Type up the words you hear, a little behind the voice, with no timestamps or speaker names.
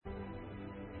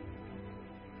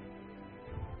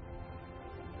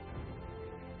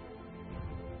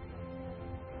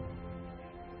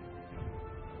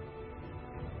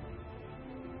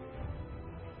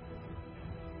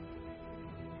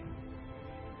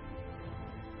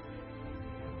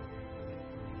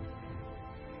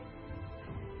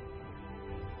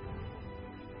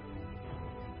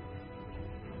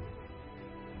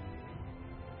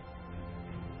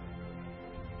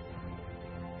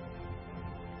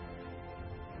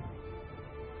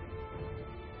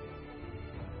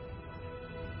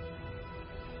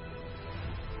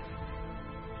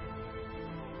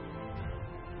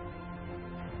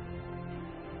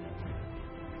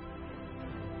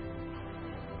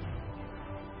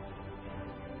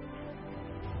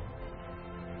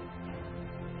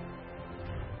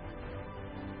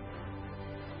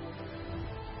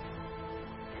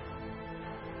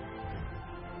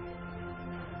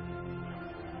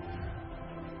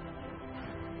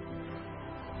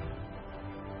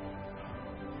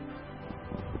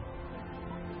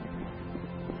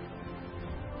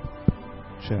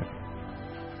check.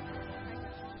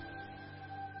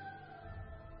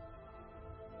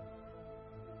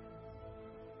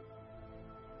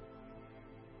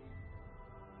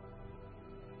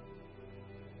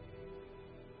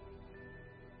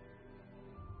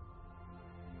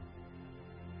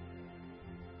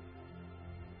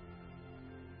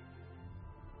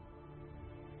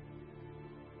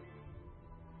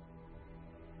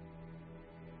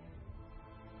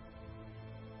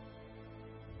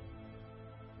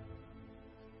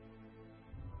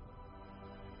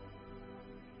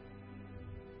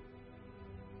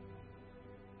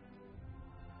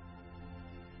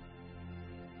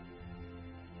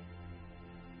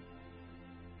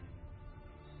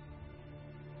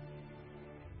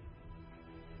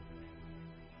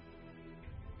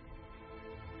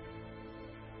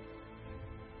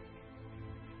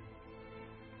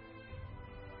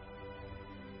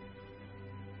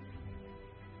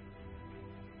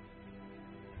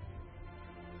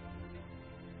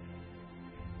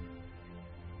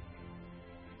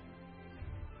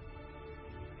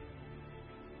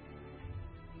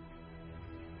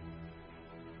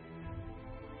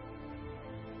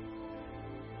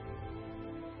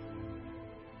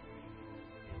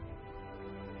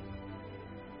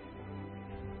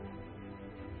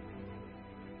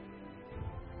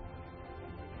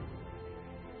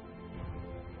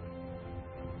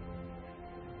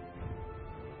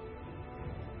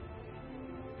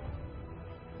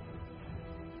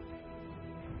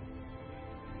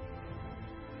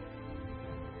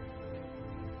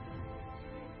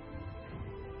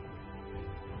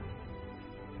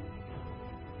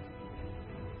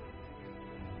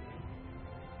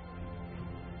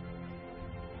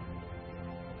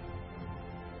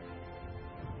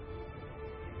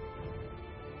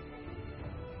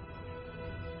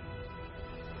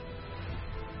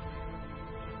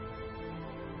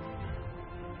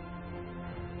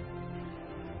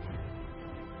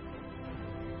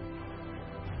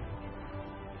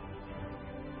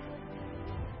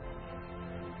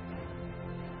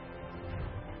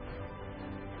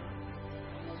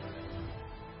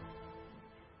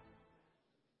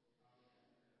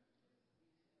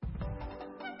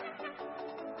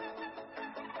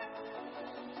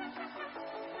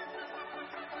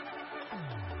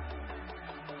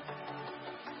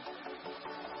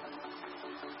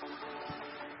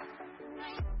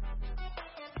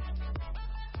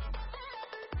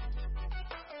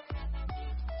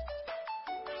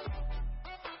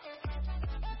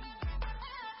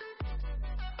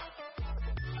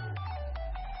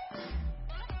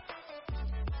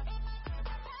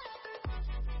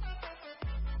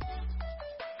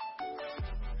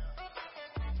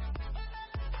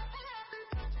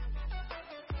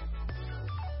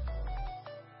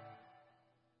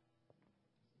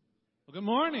 Good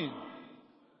morning.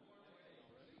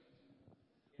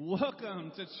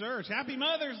 Welcome to church. Happy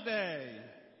Mother's Day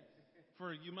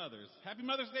for you mothers. Happy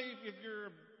Mother's Day if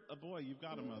you're a boy, you've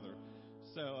got a mother.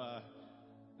 So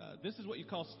this is what you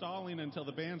call stalling until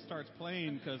the band starts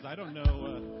playing, because I don't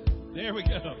know. There we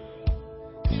go.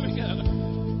 Here we go.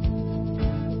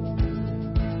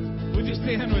 Would you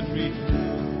stand with me?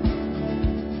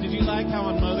 Did you like how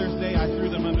on Mother's Day I threw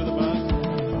them under the bus?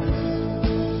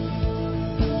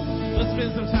 Let's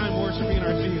spend some time worshiping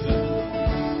our Jesus.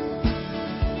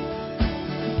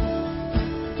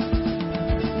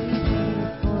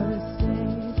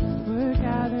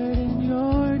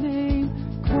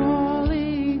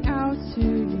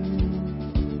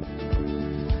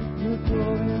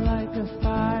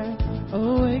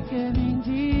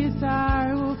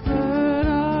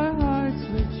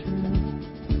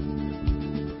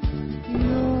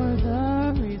 You're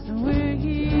the reason we're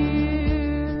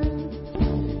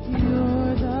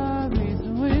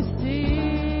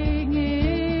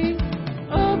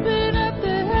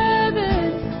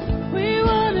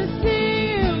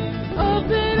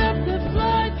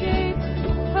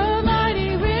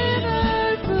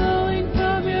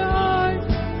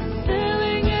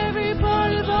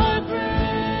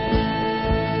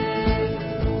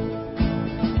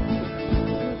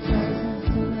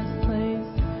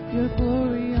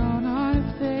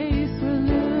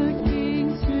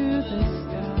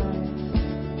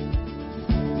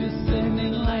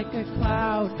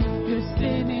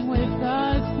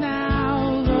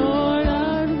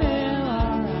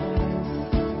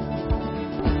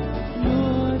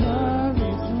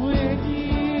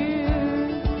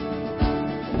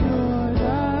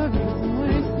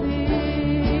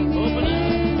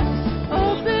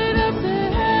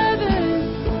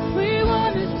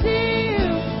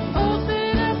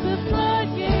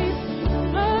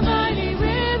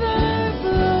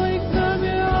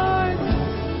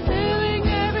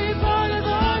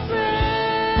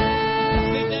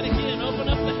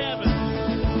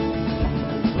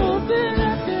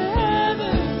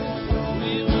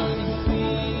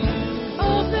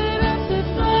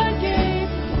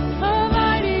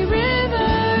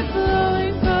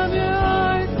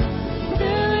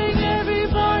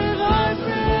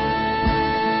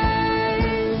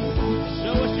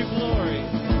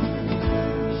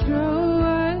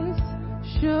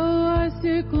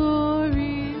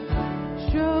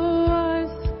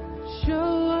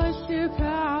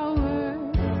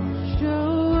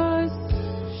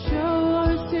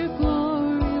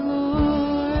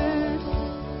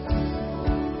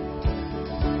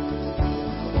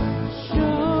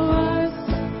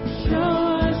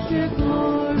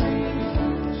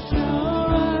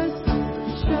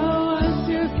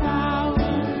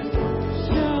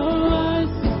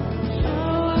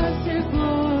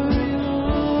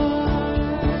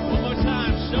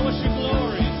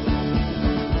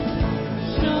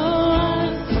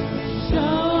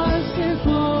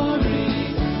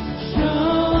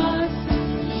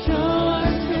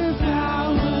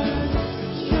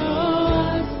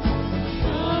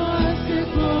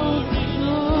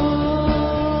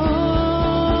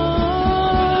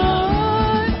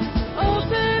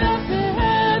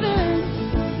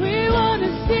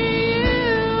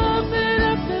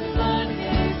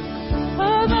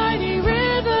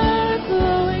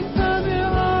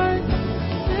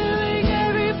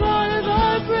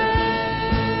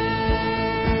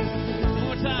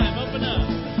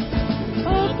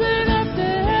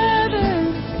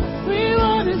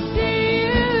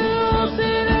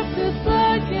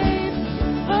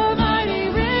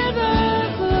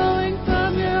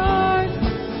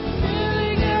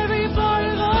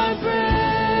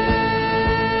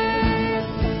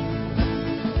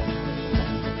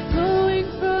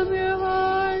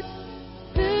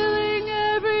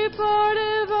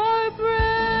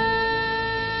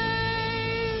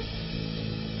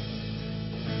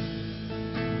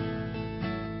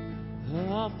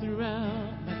all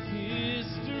throughout my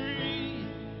history.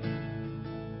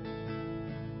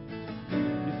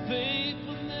 Your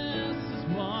faithfulness has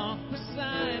walked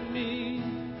beside me.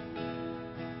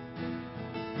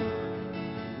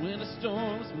 When a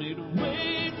storm's made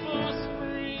way for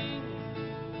spring,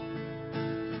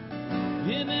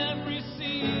 in every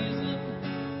season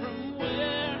from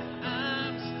where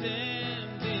I'm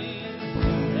standing,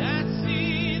 I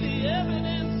see the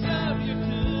evidence of your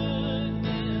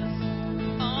goodness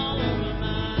all over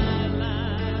my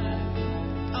life,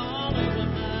 all over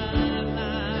my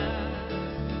life.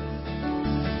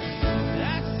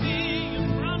 I see your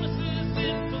promises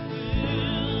in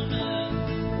fulfillment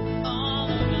all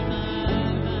over my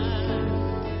life,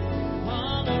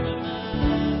 all over my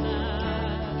life.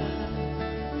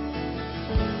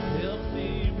 Help me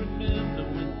remember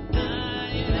when I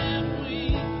am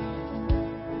weak.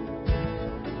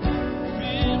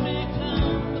 Fear may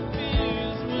come, but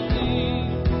fears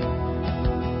relief.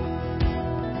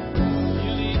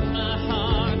 You lead my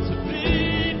heart to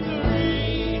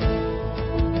victory.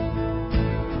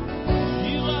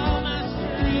 You are my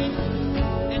strength,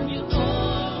 and you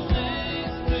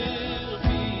always will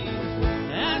be.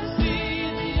 I see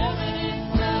the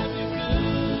evidence of your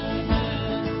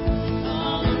goodness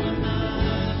all over my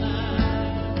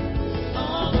life,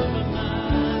 all over my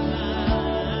life.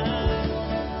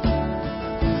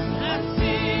 I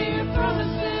see your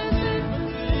promises in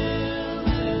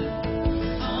fulfillment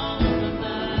all over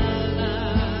my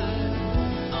life,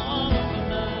 all over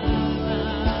my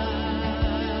life.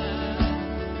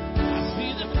 I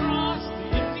see the cross, the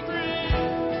empty grave,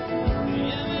 the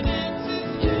evidence is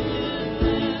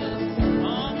endless.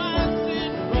 All my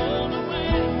sin rolled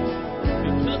away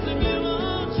because of you,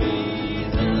 oh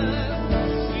Jesus.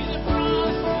 See the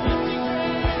cross, the empty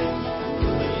grave,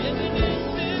 the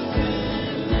evidence is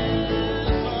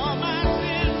endless. All my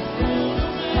sin rolled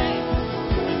away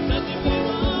because of you,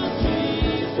 oh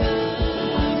Jesus.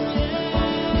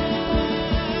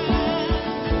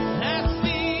 I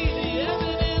see the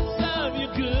evidence of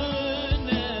your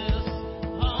goodness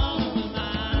all over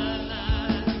my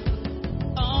life,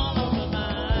 all over my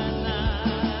life.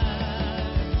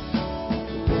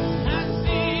 I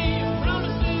see your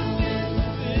promises in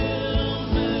fulfillment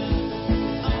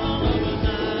all over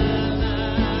my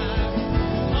life,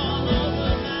 all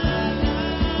over my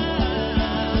life.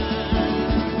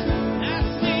 I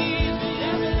see the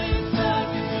evidence of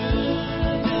your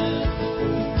goodness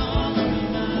all over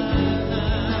my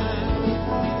life,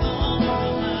 all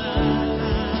over my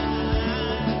life.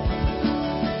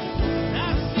 I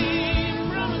see your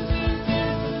promises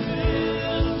in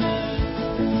fulfillment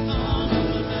all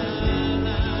over my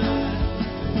life,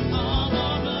 all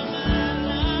over my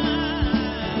life.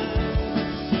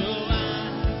 So why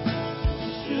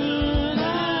should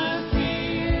I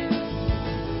fear?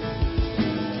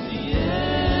 The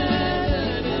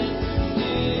evidence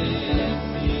is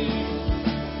here.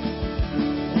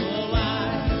 Oh, why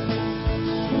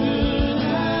should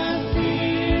I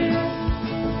fear?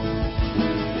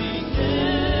 The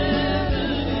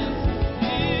evidence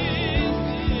is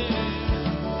here.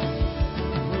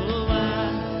 Oh, why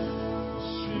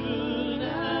should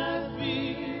I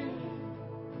fear?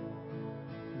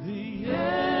 The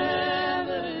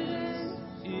evidence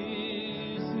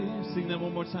is here. Sing that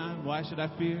one more time. Why should I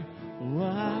fear?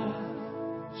 Why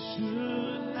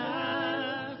should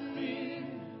I fear?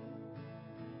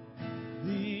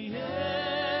 The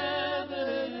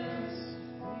evidence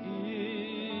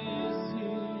is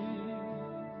here.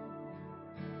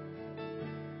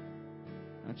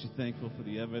 Aren't you thankful for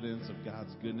the evidence of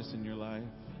God's goodness in your life?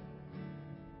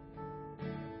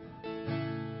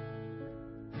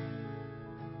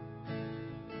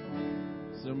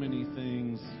 So many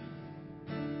things.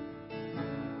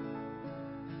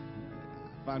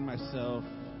 I find myself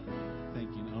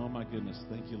thinking, oh my goodness,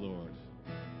 thank you, Lord.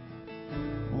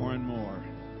 More and more.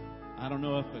 I don't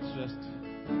know if it's just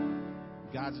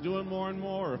God's doing more and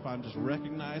more, or if I'm just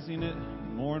recognizing it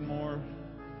more and more,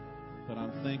 but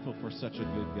I'm thankful for such a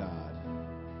good God.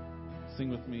 Sing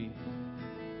with me.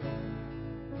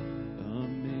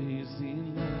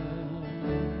 Amazing love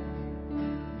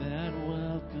that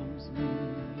welcomes me,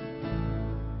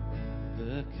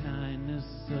 the kindness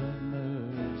of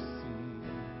mercy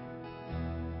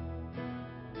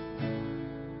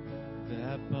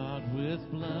that bought with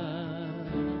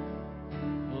blood,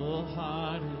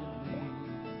 wholeheartedly,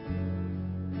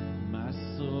 my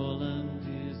soul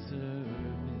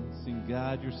undeserving. Sing,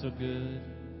 God, you're so good.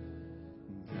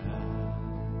 God,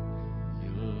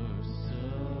 you're so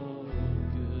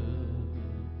good.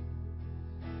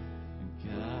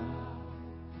 God,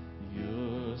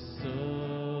 you're so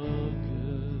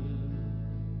good.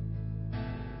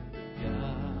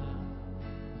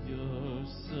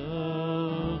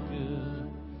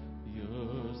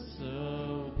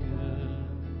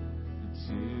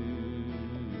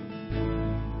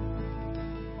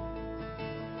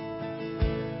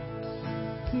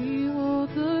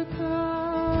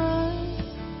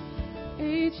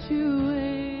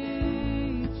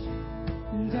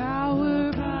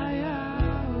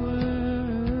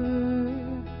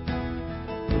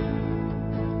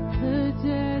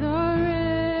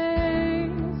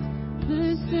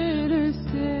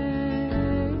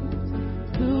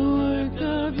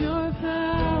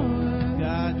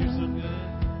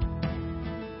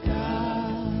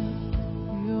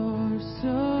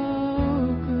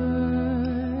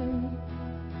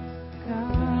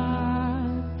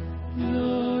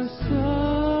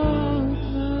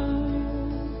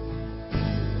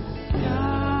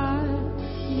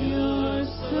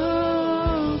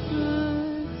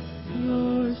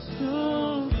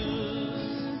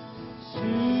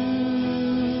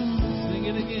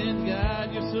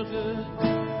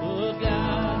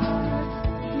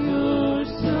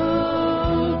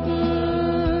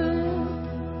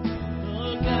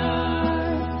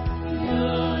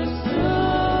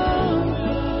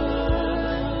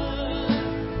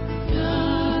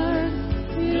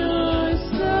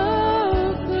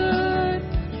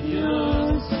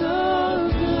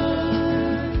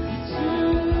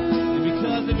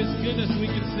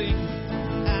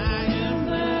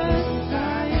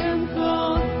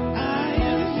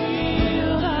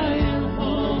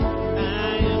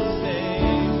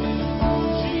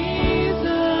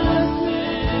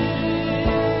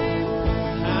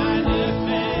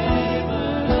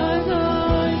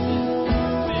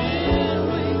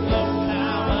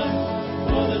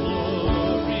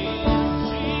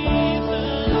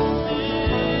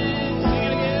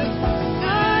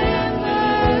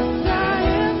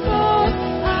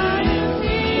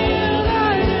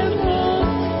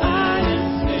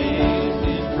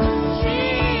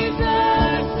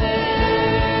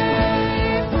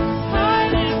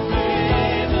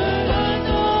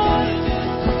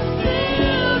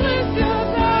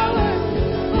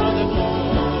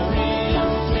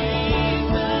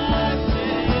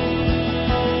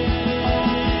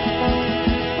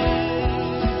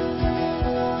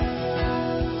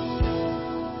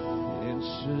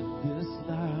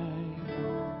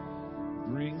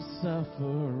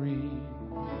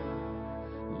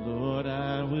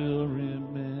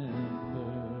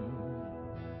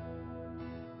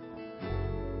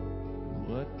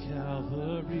 what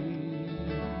Calvary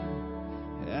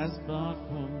has bought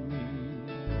for me,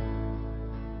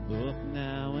 both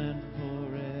now and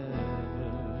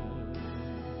forever.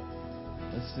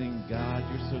 Let's sing, God,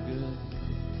 you're so good.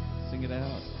 Sing it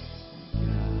out.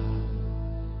 God,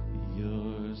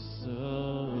 you're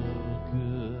so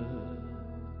good.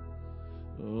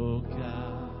 Oh,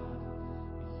 God,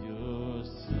 you're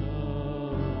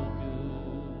so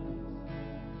good.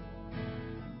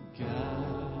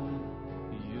 God,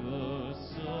 you're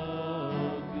so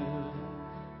good.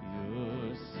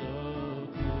 You're so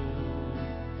good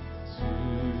to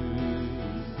me.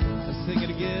 Let's sing it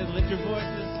again. Lift your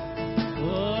voices.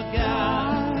 Oh,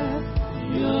 God,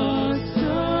 you're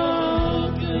so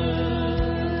good.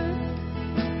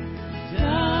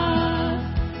 God,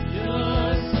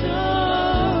 you're so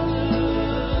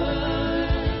good.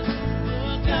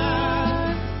 Oh,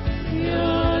 God,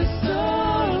 you're so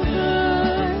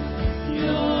good.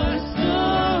 You're so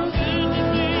good to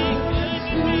me. Good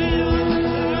to me, oh,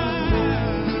 God.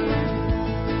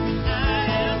 I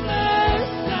am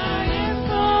blessed. I am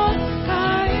full. I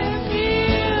am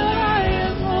healed. I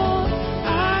am whole.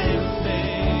 I am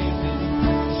saved in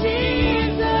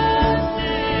Jesus'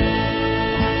 name.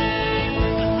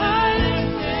 I am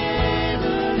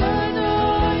favored,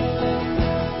 anointed,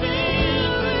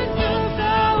 filled with your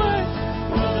power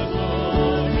for the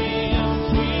glory of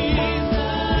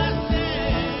Jesus'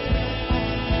 name.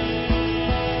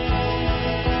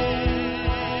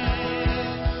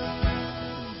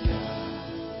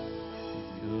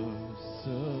 You're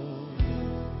so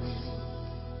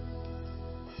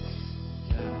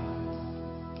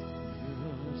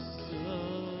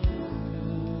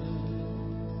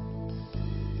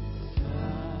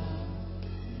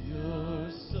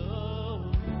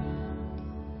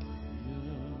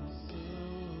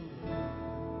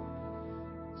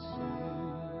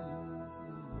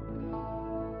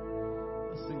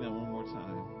Let's sing that one more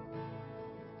time.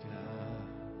 God,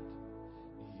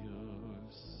 you're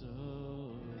so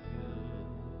good.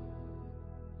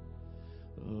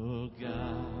 Oh,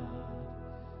 God,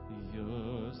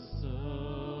 you're so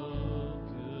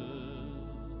good.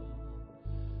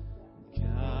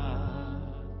 God,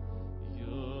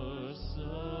 you're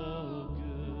so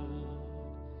good.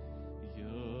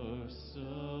 You're so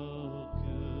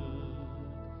good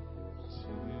to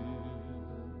me.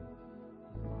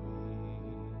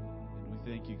 And we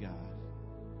thank you, God,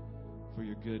 for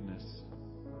your goodness.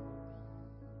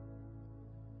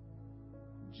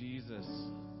 Jesus,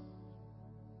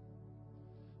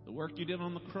 the work you did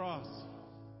on the cross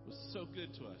was so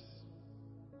good to us.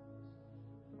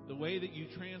 The way that you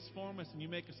transform us and you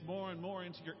make us more and more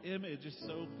into your image is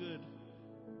so good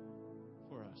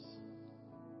for us.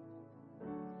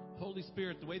 Holy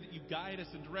Spirit, the way that you guide us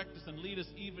and direct us and lead us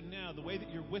even now, the way that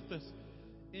you're with us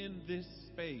in this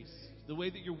space, the way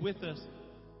that you're with us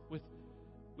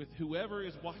with whoever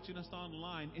is watching us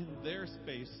online in their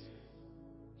space,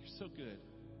 you're so good.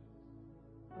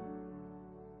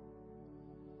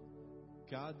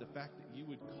 God, the fact that you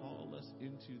would call us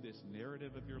into this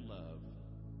narrative of your love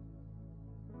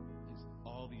is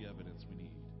all the evidence we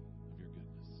need of your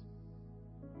goodness.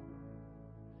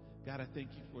 God, I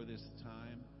thank you for this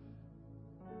time.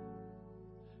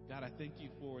 God, I thank you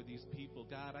for these people.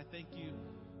 God, I thank you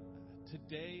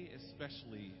today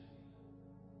especially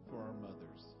for our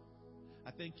mothers.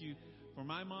 I thank you for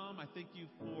my mom. I thank you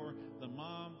for the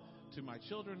mom to my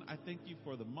children. I thank you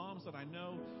for the moms that I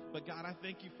know. But God, I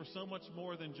thank you for so much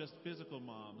more than just physical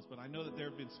moms. But I know that there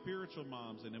have been spiritual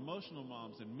moms and emotional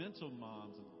moms and mental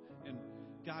moms. And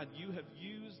God, you have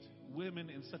used women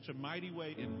in such a mighty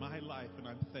way in my life, and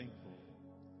I'm thankful.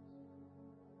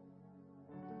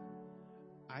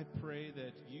 I pray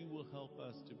that you will help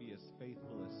us to be as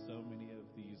faithful as so many of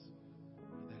these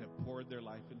that have poured their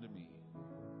life into me.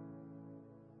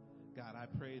 God, I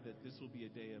pray that this will be a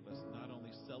day of us not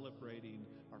only celebrating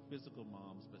our physical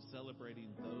moms, but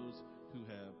celebrating those who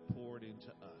have poured into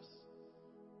us.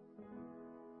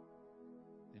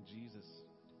 And Jesus,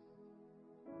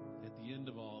 at the end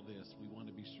of all this, we want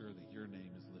to be sure that your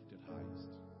name is lifted highest,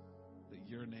 that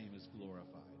your name is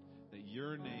glorified, that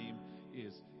your name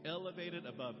is elevated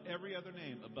above every other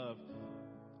name, above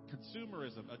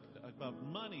consumerism, above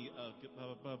money,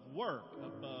 above work,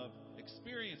 above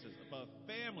experiences, above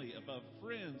family, above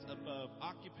friends, above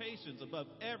occupations, above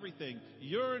everything.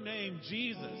 Your name,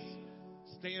 Jesus,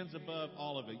 stands above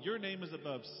all of it. Your name is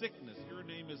above sickness. Your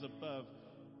name is above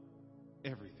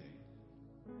everything.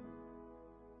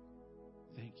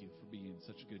 Thank you for being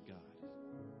such a good God.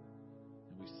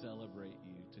 And we celebrate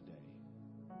you today.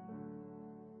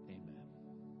 Amen.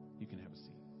 You can have a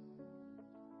seat.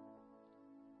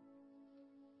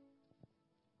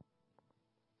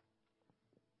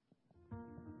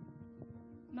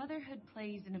 Motherhood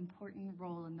plays an important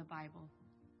role in the Bible.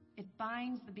 It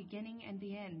binds the beginning and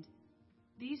the end.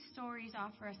 These stories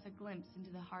offer us a glimpse into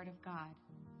the heart of God,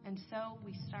 and so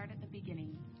we start at the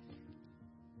beginning.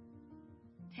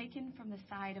 Taken from the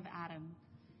side of Adam,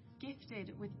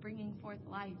 gifted with bringing forth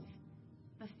life,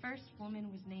 the first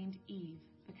woman was named Eve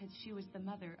because she was the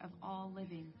mother of all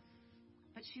living.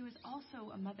 But she was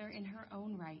also a mother in her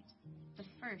own right, the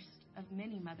first of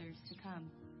many mothers to come.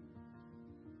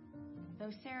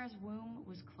 Though Sarah's womb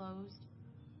was closed,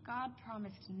 God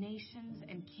promised nations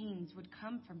and kings would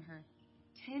come from her.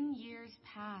 10 years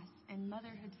pass, and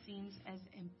motherhood seems as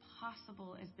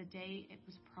impossible as the day it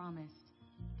was promised.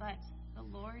 But the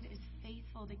Lord is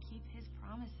faithful to keep his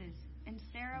promises, and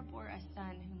Sarah bore a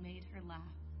son who made her laugh.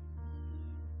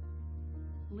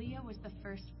 Leah was the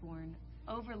firstborn,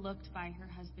 overlooked by her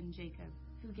husband Jacob,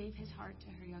 who gave his heart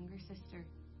to her younger sister.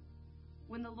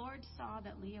 When the Lord saw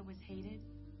that Leah was hated,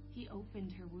 he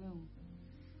opened her womb.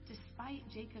 Despite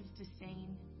Jacob's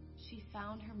disdain, she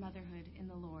found her motherhood in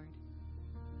the Lord.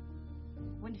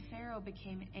 When Pharaoh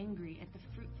became angry at the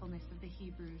fruitfulness of the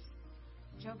Hebrews,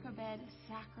 Jochebed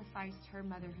sacrificed her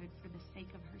motherhood for the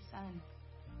sake of her son.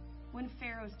 When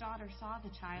Pharaoh's daughter saw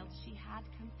the child, she had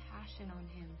compassion on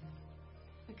him.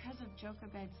 Because of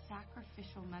Jochebed's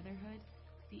sacrificial motherhood,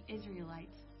 the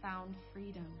Israelites found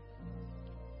freedom.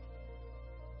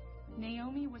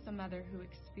 Naomi was a mother who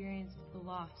experienced the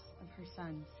loss of her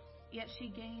sons, yet she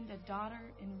gained a daughter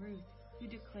in Ruth who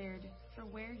declared, "For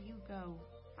where you go,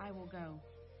 I will go.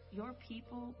 Your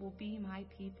people will be my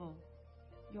people.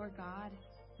 Your God,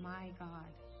 my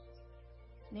God."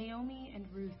 Naomi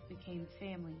and Ruth became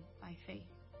family by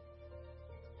faith.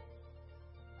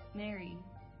 Mary,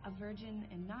 a virgin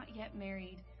and not yet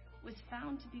married, was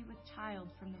found to be with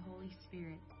child from the Holy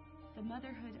Spirit. The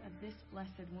motherhood of this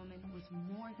blessed woman was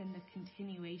more than the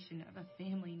continuation of a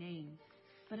family name,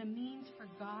 but a means for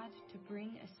God to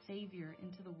bring a Savior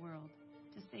into the world,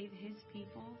 to save his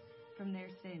people from their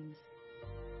sins.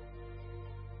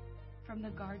 From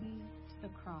the garden to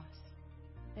the cross,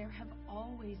 there have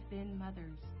always been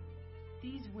mothers.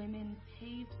 These women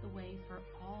paved the way for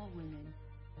all women,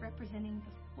 representing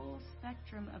the full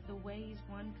spectrum of the ways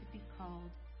one could be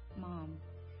called mom.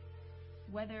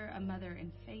 Whether a mother in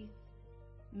faith,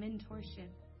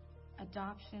 mentorship,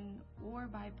 adoption, or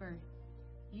by birth,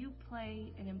 you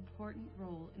play an important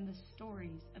role in the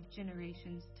stories of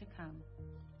generations to come.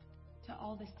 To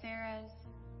all the Sarahs,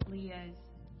 Leahs,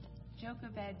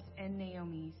 Jochebeds, and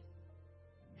Naomis,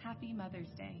 Happy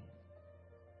Mother's Day.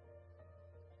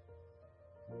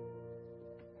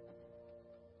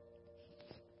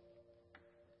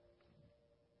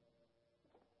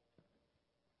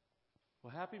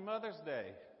 Well, happy Mother's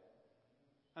Day.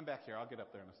 I'm back here. I'll get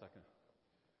up there in a second.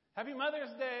 Happy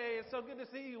Mother's Day. It's so good to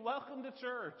see you. Welcome to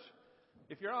church.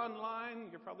 If you're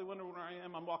online, you're probably wondering where I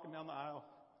am. I'm walking down the aisle.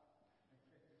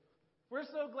 We're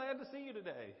so glad to see you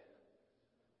today.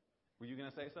 Were you going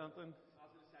to say something? I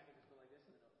was going to say I can just go like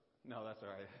this. No, that's all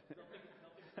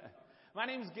right. My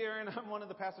name's Garen. I'm one of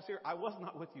the pastors here. I was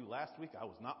not with you last week. I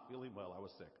was not feeling well. I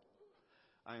was sick.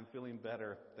 I am feeling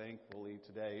better, thankfully,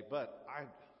 today. But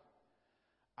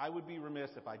I would be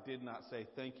remiss if I did not say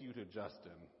thank you to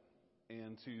Justin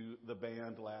and to the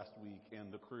band last week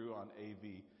and the crew on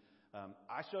AV.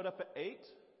 I showed up at 8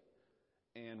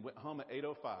 and went home at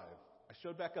 8:05. I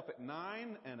showed back up at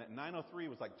 9, and at 9:03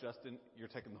 was like, "Justin, you're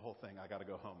taking the whole thing. I got to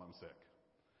go home. I'm sick."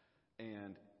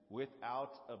 And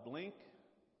without a blink,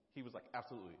 he was like,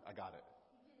 "Absolutely, I got it."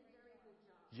 He did a very good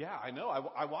job. Yeah, I know.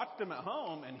 I watched him at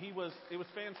home, and it was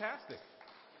fantastic.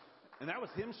 And that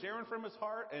was him sharing from his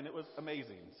heart, and it was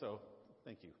amazing. So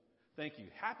thank you. Thank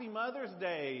you. Happy Mother's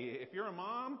Day. If you're a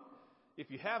mom, if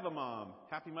you have a mom,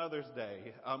 happy Mother's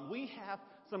Day. We have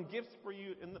some gifts for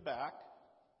you in the back.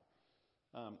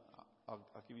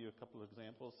 I'll give you a couple of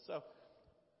examples. So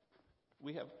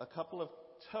we have a couple of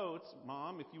totes.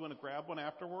 Mom, if you want to grab one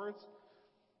afterwards,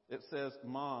 it says,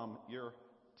 "Mom, you're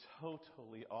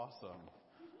totally awesome."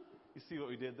 You see what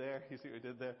we did there? You see what we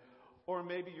did there? Or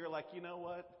maybe you're like, "You know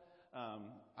what?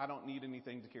 I don't need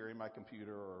anything to carry my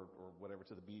computer or whatever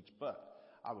to the beach,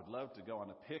 but I would love to go on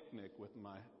a picnic with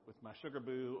my sugar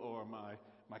boo or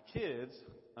my kids."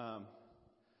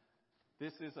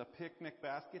 This is a picnic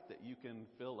basket that you can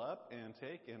fill up and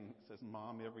take, and it says,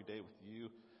 "Mom, every day with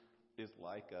you is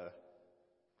like a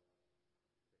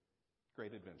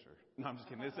great adventure." No, I'm just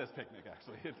kidding. It says picnic,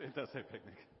 actually. It does say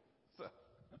picnic. So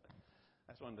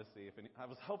I just wanted to see I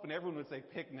was hoping everyone would say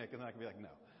picnic, and then I could be like,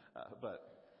 no. But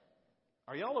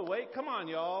are y'all awake? Come on,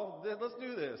 y'all. Let's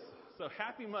do this. So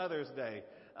happy Mother's Day.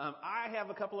 I have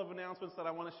a couple of announcements that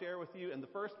I want to share with you, and the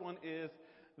first one is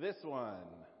this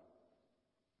one.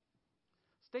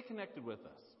 Stay connected with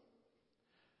us.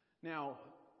 Now,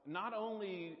 not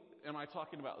only am I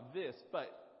talking about this, but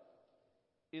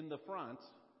in the front,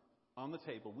 on the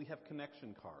table, we have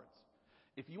connection cards.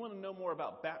 If you want to know more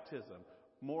about baptism,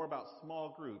 more about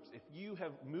small groups, if you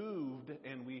have moved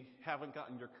and we haven't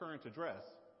gotten your current address,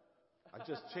 I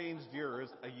just changed yours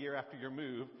a year after your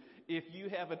move. If you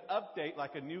have an update,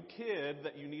 like a new kid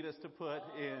that you need us to put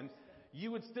in, you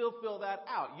would still fill that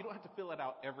out. You don't have to fill it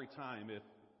out every time.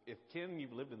 If Ken,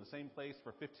 you've lived in the same place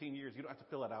for 15 years, you don't have to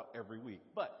fill it out every week.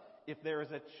 But if there is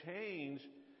a change,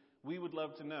 we would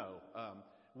love to know.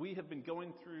 We have been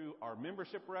going through our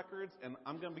membership records, and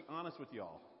I'm going to be honest with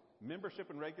y'all. Membership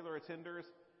and regular attenders,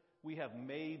 we have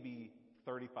maybe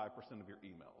 35% of your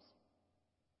emails.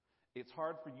 It's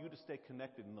hard for you to stay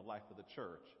connected in the life of the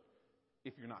church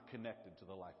if you're not connected to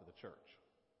the life of the church.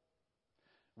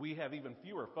 We have even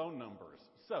fewer phone numbers.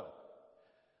 So,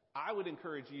 I would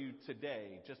encourage you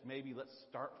today, just maybe let's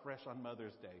start fresh on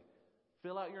Mother's Day.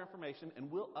 Fill out your information, and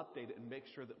we'll update it and make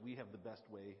sure that we have the best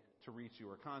way to reach you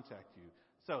or contact you.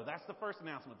 So that's the first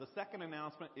announcement. The second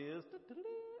announcement is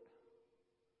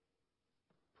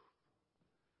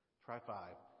Try 5.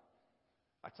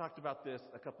 I talked about this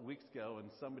a couple weeks ago,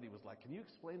 and somebody was like, can you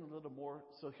explain a little more?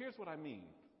 So here's what I mean.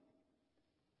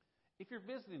 If you're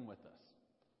visiting with us,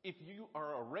 if you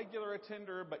are a regular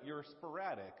attender but you're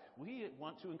sporadic, we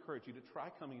want to encourage you to try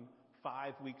coming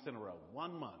 5 weeks in a row,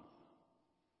 1 month,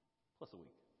 plus a week.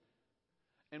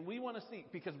 And we want to see,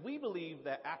 because we believe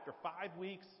that after 5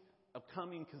 weeks of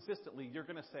coming consistently, you're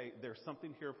going to say, there's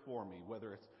something here for me,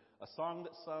 whether it's a song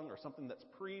that's sung or something that's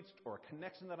preached or a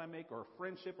connection that I make or a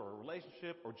friendship or a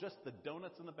relationship or just the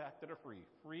donuts in the back that are free.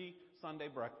 Free Sunday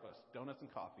breakfast, donuts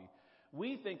and coffee.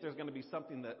 We think there's going to be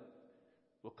something that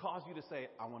will cause you to say,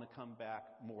 I want to come back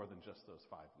more than just those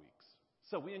 5 weeks.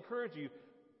 So we encourage you,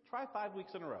 try 5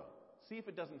 weeks in a row. See if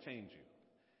it doesn't change you.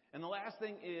 And the last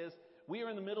thing is, we are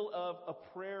in the middle of a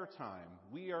prayer time.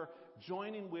 We are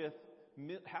joining with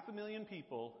 500,000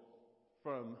 people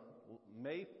from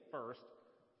May 1st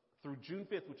through June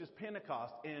 5th, which is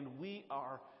Pentecost, and we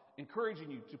are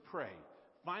encouraging you to pray.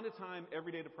 Find a time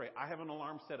every day to pray. I have an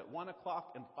alarm set at 1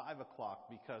 o'clock and 5 o'clock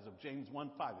because of James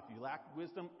 1:5. If you lack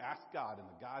wisdom, ask God, and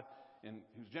the God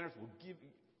who's generous will give you,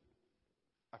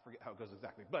 I forget how it goes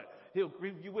exactly, but he'll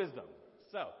give you wisdom.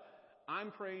 So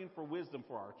I'm praying for wisdom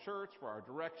for our church, for our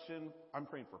direction. I'm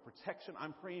praying for protection.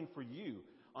 I'm praying for you.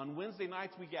 On Wednesday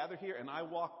nights, we gather here, and I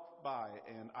walk by,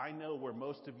 and I know where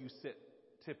most of you sit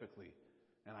typically,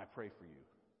 and I pray for you.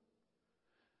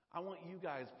 I want you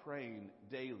guys praying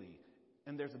daily.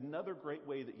 And there's another great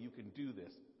way that you can do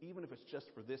this, even if it's just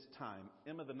for this time.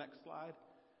 Emma, the next slide.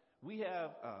 We have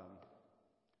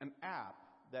an app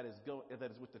that is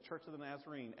with the Church of the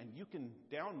Nazarene, and you can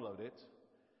download it.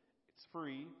 It's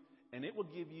free, and it will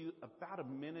give you about a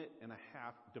minute and a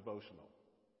half devotional.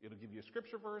 It'll give you a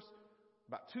scripture verse,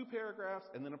 about 2 paragraphs,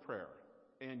 and then a prayer.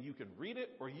 And you can read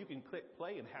it, or you can click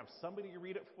play and have somebody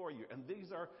read it for you. And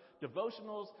these are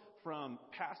devotionals from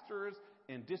pastors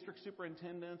and district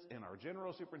superintendents and our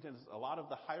general superintendents, a lot of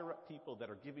the higher-up people that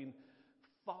are giving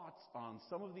thoughts on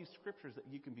some of these scriptures that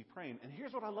you can be praying. And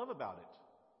here's what I love about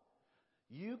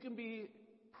it. You can be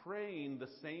praying the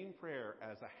same prayer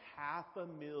as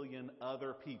 500,000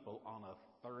 other people on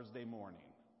a Thursday morning.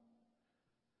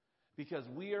 Because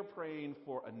we are praying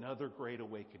for another great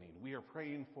awakening. We are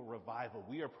praying for revival.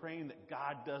 We are praying that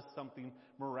God does something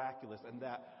miraculous and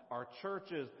that our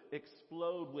churches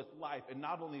explode with life. And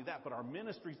not only that, but our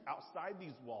ministries outside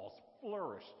these walls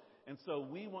flourish. And so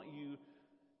we want you,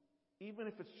 even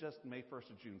if it's just May 1st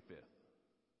or June 5th,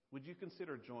 would you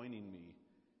consider joining me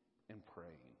in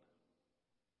praying?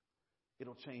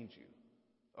 It'll change you.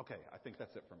 Okay, I think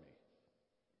that's it for me.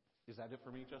 Is that it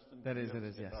for me, Justin? That is,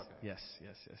 yes. Okay. Yes.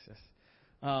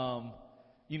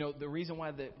 You know, the reason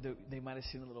why they might have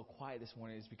seemed a little quiet this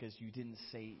morning is because you didn't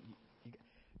say,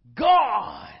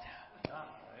 God!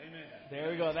 Amen. There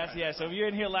we go. That's, yeah. So if you're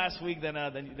in here last week,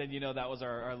 then you know that was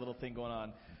our little thing going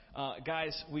on.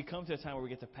 Guys, we come to a time where we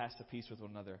get to pass the peace with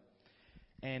one another.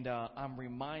 And I'm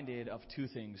reminded of 2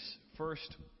 things.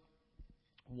 First,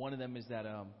 one of them is that,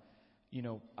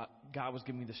 God was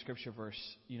giving me the scripture verse,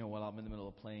 while I'm in the middle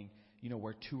of playing,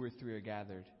 where 2 or 3 are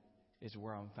gathered is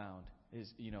where I'm found.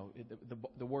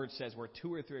 The word says where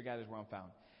 2 or 3 are gathered is where I'm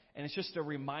found. And it's just a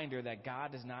reminder that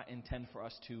God does not intend for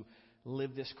us to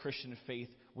live this Christian faith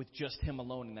with just Him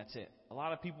alone and that's it. A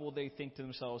lot of people, they think to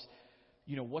themselves,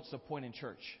 what's the point in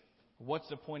church? What's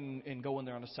the point in going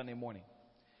there on a Sunday morning?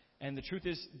 And the truth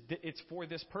is, it's for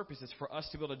this purpose. It's for us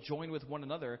to be able to join with one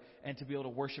another and to be able to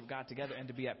worship God together and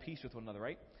to be at peace with one another,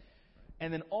 right?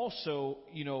 And then also,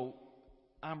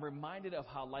 I'm reminded of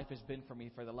how life has been for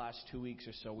me for the last 2 weeks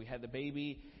or so. We had the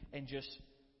baby, and just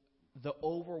the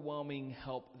overwhelming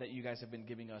help that you guys have been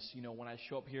giving us. When I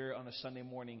show up here on a Sunday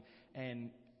morning, and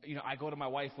I go to my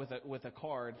wife with a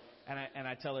card, and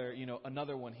I tell her,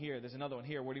 another one here. There's another one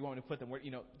here. Where do you want me to put them? Where,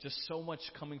 just so much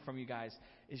coming from you guys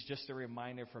is just a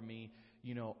reminder for me,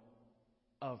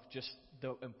 of just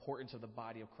the importance of the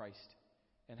body of Christ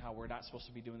and how we're not supposed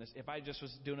to be doing this. If I just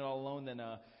was doing it all alone, then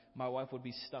my wife would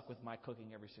be stuck with my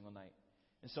cooking every single night.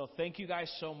 And so thank you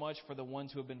guys so much for the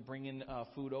ones who have been bringing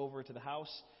food over to the house.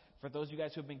 For those of you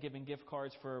guys who have been giving gift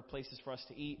cards for places for us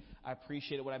to eat, I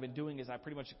appreciate it. What I've been doing is I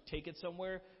pretty much take it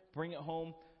somewhere, bring it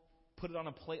home, put it on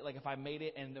a plate like if I made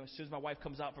it, and as soon as my wife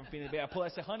comes out from feeding the baby, I pull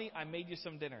it, I say, honey, I made you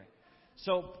some dinner.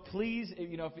 So please,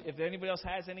 if anybody else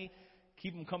has any,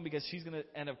 keep them coming, because she's going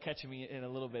to end up catching me in a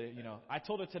little bit. I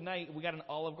told her tonight, we got an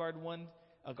Olive Garden one,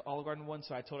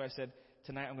 so I told her, I said,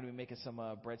 tonight I'm going to be making some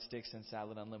breadsticks and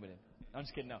salad unlimited. I'm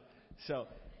just kidding, no. So,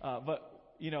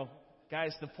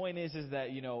 guys, the point is that,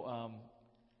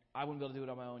 I wouldn't be able to do it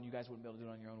on my own. You guys wouldn't be able to do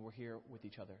it on your own. We're here with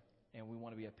each other, and we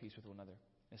want to be at peace with one another.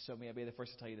 And so may I be the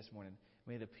first to tell you this morning,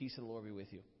 may the peace of the Lord be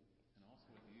with you. And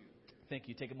also with you. Thank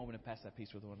you. Take a moment and pass that peace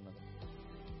with one another.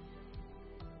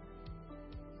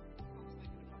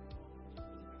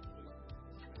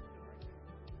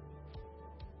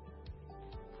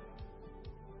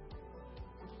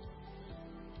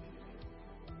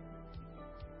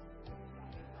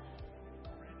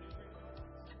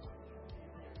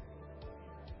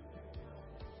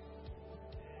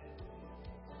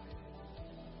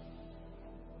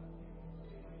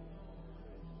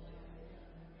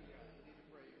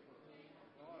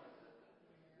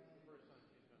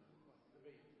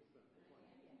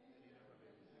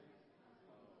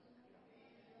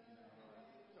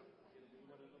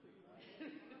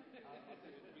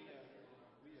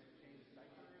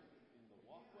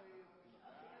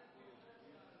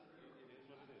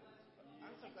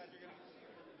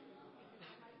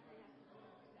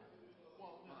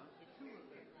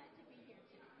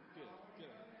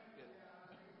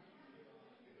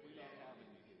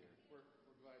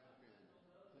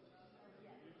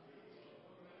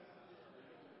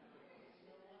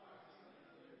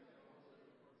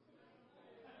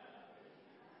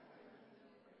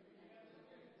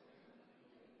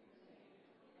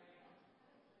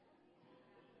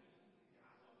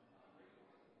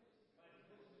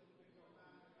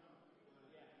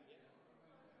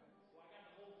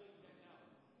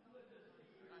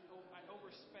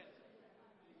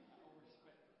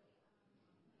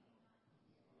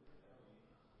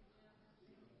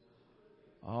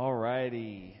 All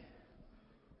righty.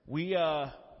 We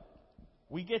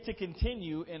get to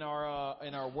continue in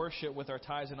our worship with our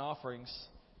tithes and offerings,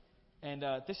 and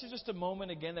this is just a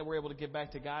moment again that we're able to give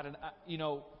back to God. And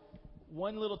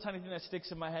one little tiny thing that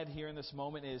sticks in my head here in this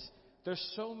moment is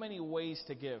there's so many ways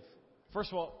to give.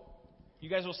 First of all, you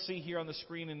guys will see here on the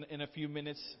screen in a few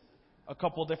minutes a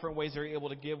couple different ways they're able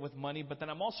to give with money. But then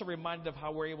I'm also reminded of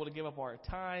how we're able to give up our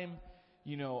time,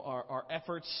 our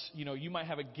efforts. You might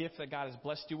have a gift that God has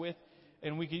blessed you with,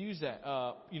 and we can use that.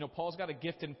 Paul's got a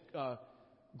gift in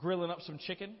grilling up some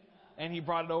chicken, and he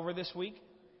brought it over this week.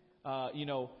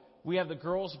 We have the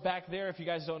girls back there. If you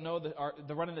guys don't know,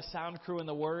 the running the sound crew and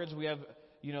the words. We have,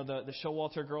 the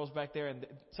Showalter girls back there, and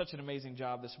such an amazing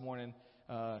job this morning.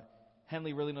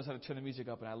 Henley really knows how to turn the music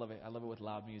up, and I love it. I love it with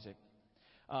loud music.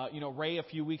 Ray, a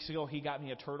few weeks ago, he got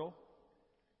me a turtle.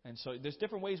 And so there's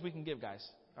different ways we can give, guys.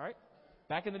 All right?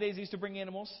 Back in the days, they used to bring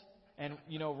animals. And,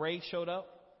 Ray showed up,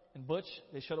 and Butch,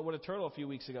 they showed up with a turtle a few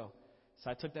weeks ago.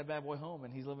 So I took that bad boy home,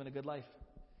 and he's living a good life.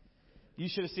 You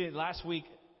should have seen it last week.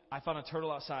 I found a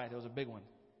turtle outside. It was a big one.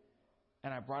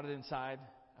 And I brought it inside.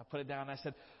 I put it down. And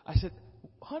I said,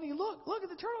 honey, look,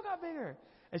 the turtle got bigger.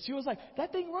 And she was like,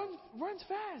 that thing runs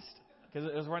fast. Because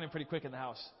it was running pretty quick in the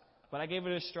house. But I gave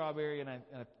it a strawberry, and I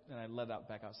let it out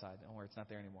back outside. Don't worry, it's not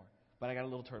there anymore. But I got a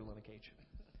little turtle in a cage.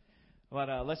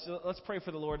 But let's pray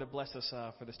for the Lord to bless us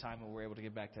for this time when we're able to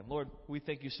give back to Him. Lord, we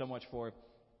thank you so much for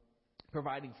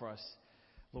providing for us,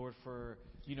 Lord, for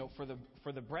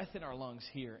the breath in our lungs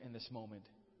here in this moment,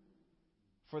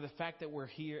 for the fact that we're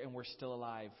here and we're still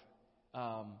alive,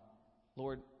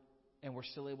 Lord, and we're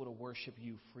still able to worship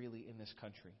you freely in this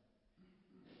country.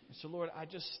 And so, Lord, I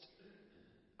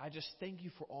just thank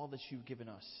you for all that you've given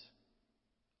us,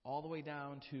 all the way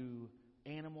down to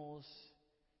animals,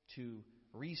 to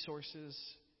resources,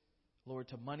 Lord,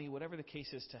 to money, whatever the case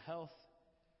is, to health.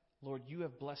 Lord, you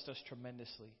have blessed us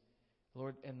tremendously.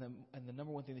 Lord, and the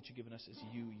number one thing that you've given us is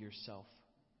you yourself.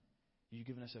 You've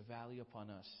given us a value upon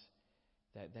us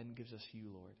that then gives us you,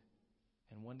 Lord.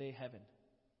 And one day heaven.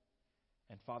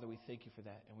 And Father, we thank you for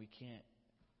that, and we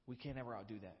can't ever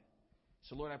outdo that.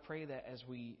 So Lord, I pray that as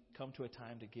we come to a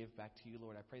time to give back to you,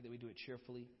 Lord, I pray that we do it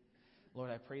cheerfully. Lord,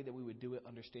 I pray that we would do it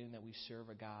understanding that we serve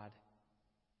a God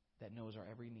that knows our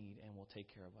every need and will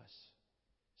take care of us.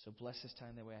 So bless this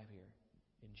time that we have here.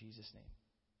 In Jesus'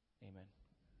 name, amen.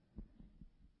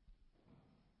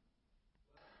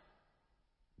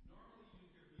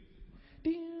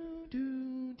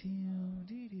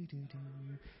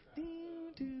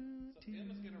 So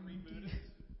Emma's going to reboot it,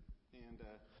 and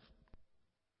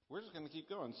we're just going to keep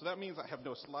going. So that means I have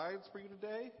no slides for you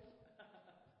today.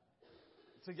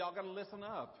 So y'all got to listen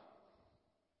up.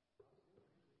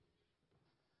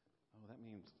 Oh, that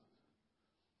means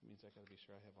I got to be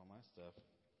sure I have all my stuff.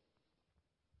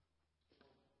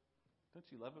 Don't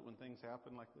you love it when things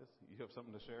happen like this? You have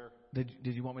something to share?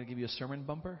 Did you want me to give you a sermon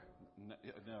bumper?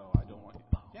 No, I don't want you.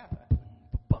 Yeah.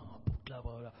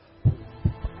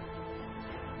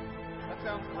 That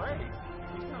sounds great.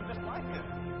 You sound just like it.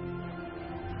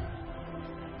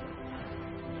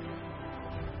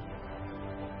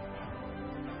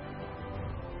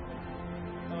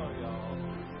 Oh, y'all.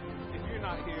 If you're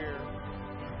not here,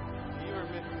 you are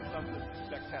missing something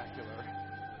spectacular.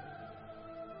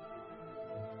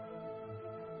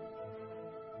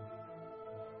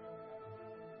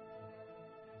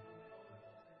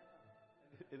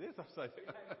 It is upside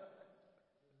down.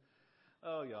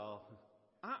 Oh, y'all.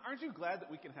 Aren't you glad that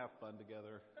we can have fun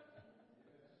together?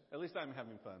 At least I'm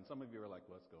having fun. Some of you are like,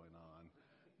 what's going on?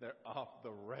 They're off the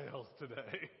rails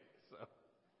today. So,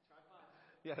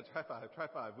 yeah, try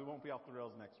five. We won't be off the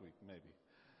rails next week, maybe.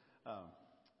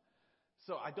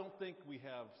 So I don't think we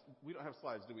don't have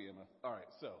slides, do we, Emma? All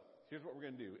right, so here's what we're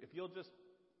going to do. If you'll just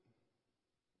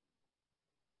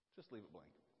leave it blank.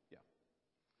 Yeah.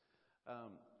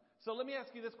 So let me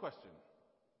ask you this question.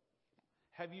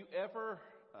 Have you ever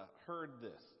heard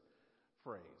this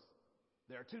phrase?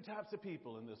 There are two types of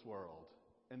people in this world.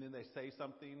 And then they say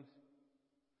something.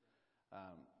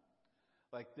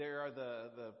 Like there are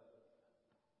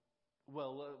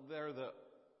they're the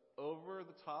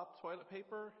over-the-top toilet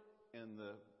paper and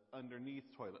the underneath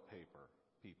toilet paper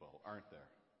people, aren't there?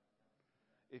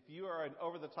 If you are an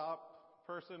over-the-top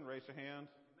person, raise your hand.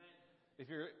 If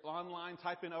you're online,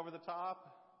 type in over the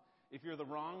top. If you're the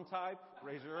wrong type,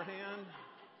 raise your hand.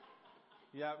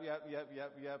 Yep.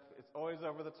 It's always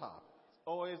over the top. It's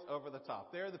always over the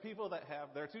top. There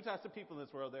are two types of people in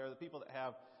this world. There are the people that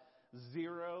have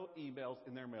 0 emails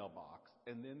in their mailbox.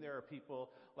 And then there are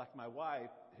people like my wife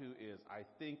who is, I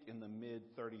think, in the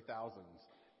mid-30,000s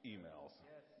emails.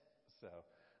 Yes. So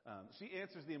she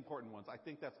answers the important ones. I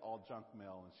think that's all junk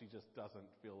mail, and she just doesn't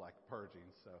feel like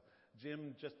purging. So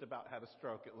Jim just about had a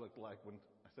stroke, it looked like, when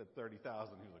I said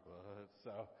 30,000. He was like, what?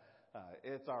 So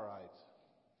it's all right.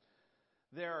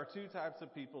 There are two types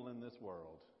of people in this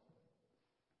world,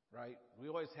 right? We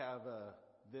always have a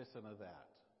this and a that.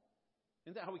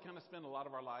 Isn't that how we kind of spend a lot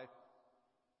of our life?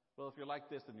 Well, if you're like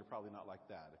this, then you're probably not like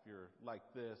that. If you're like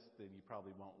this, then you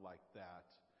probably won't like that.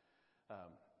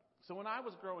 So when I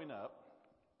was growing up,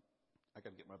 I got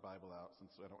to get my Bible out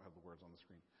since I don't have the words on the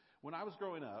screen. When I was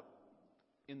growing up,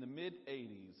 in the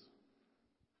mid-'80s,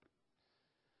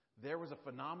 there was a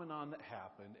phenomenon that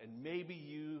happened, and maybe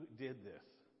you did this.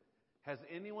 Has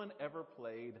anyone ever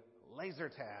played laser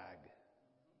tag?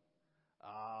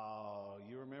 Oh,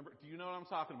 you remember? Do you know what I'm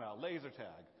talking about? Laser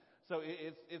tag. So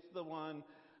it's the one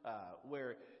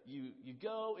where you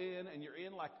go in and you're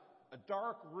in like a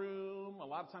dark room. A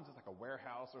lot of times it's like a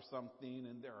warehouse or something,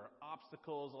 and there are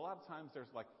obstacles. A lot of times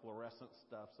there's like fluorescent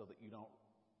stuff so that you don't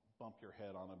bump your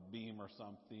head on a beam or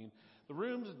something. The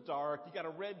room's dark. You got a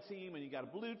red team and you got a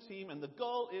blue team, and the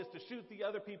goal is to shoot the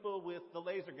other people with the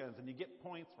laser guns, and you get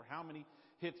points for how many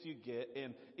hits you get,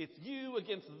 and it's you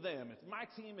against them. It's my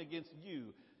team against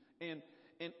you. And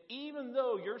even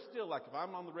though you're still, like if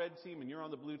I'm on the red team and you're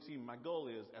on the blue team, my goal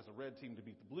is as a red team to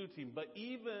beat the blue team. But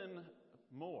even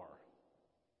more,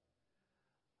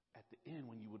 at the end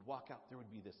when you would walk out, there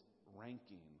would be this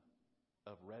ranking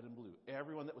of red and blue.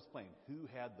 Everyone that was playing, who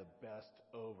had the best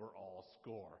overall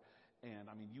score. And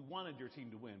I mean, you wanted your team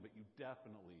to win, but you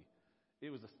definitely, it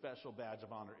was a special badge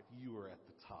of honor if you were at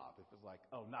the top. It was like,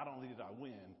 oh, not only did I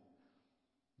win,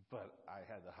 but I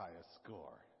had the highest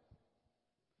score.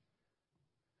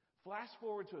 Flash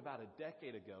forward to about a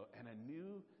decade ago, and a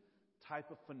new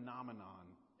type of phenomenon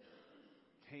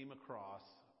came across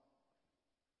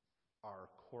our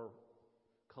core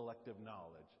collective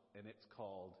knowledge, and it's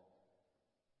called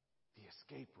the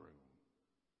escape room.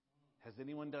 Has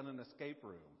anyone done an escape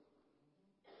room?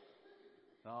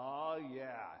 Oh,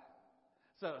 yeah.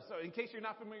 So in case you're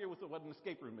not familiar with what an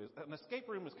escape room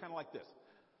is kind of like this.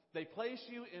 They place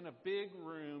you in a big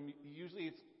room. Usually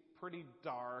it's pretty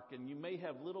dark, and you may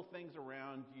have little things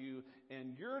around you,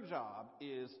 and your job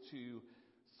is to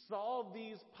solve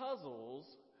these puzzles,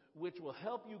 which will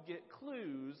help you get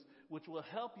clues, which will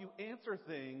help you answer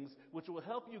things, which will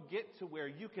help you get to where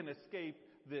you can escape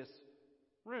this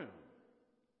room.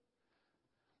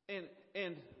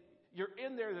 And you're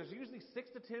in there. There's usually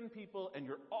 6 to 10 people, and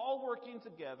you're all working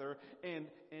together, and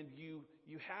you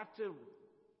have to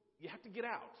get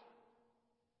out.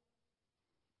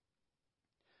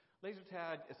 Laser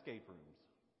tag escape rooms.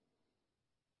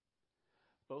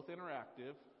 Both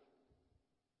interactive,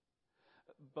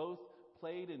 both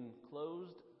played in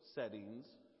closed settings,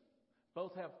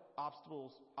 both have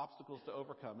obstacles to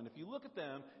overcome. And if you look at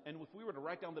them, and if we were to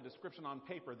write down the description on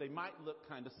paper, they might look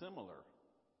kind of similar.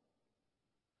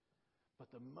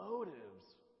 But the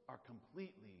motives are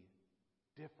completely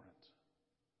different.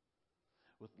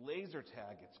 With laser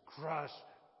tag, it's crush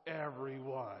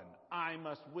everyone. I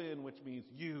must win, which means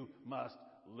you must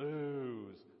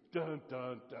lose. Dun,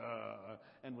 dun, dun.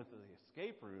 And with the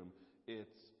escape room,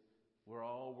 it's we're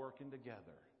all working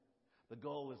together. The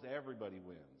goal is everybody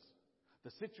wins.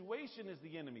 The situation is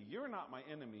the enemy. You're not my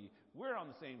enemy. We're on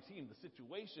the same team. The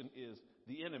situation is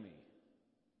the enemy.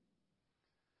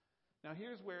 Now,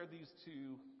 here's where these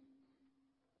two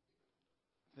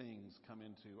things come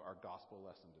into our gospel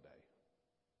lesson today.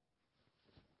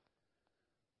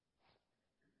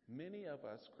 Many of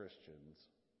us Christians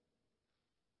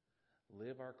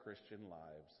live our Christian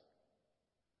lives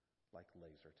like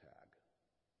laser tag.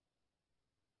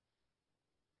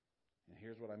 And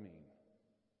here's what I mean.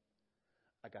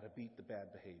 I got to beat the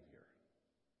bad behavior.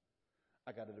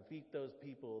 I got to defeat those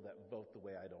people that vote the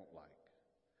way I don't like,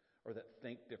 or that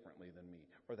think differently than me,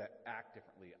 or that act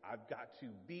differently. I've got to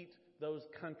beat those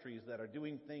countries that are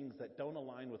doing things that don't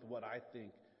align with what I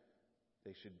think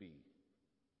they should be.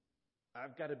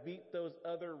 I've got to beat those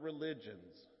other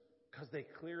religions because they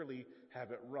clearly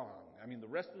have it wrong. I mean, the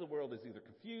rest of the world is either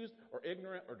confused or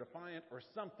ignorant or defiant or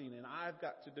something, and I've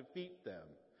got to defeat them.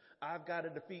 I've got to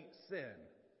defeat sin.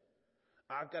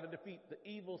 I've got to defeat the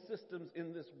evil systems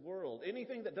in this world.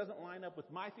 Anything that doesn't line up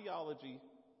with my theology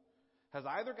has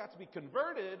either got to be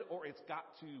converted or it's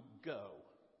got to go.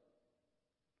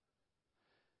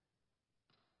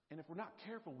 And if we're not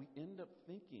careful, we end up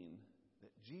thinking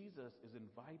that Jesus is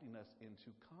inviting us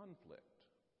into conflict.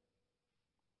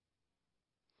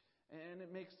 And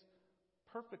it makes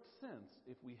perfect sense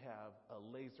if we have a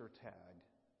laser tag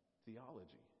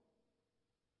theology.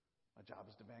 My job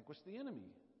is to vanquish the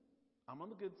enemy. I'm on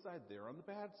the good side, they're on the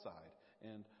bad side,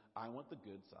 and I want the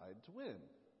good side to win.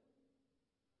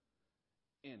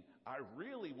 And I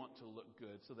really want to look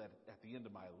good so that at the end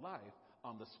of my life,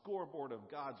 on the scoreboard of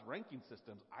God's ranking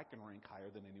systems, I can rank higher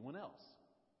than anyone else.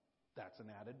 That's an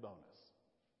added bonus.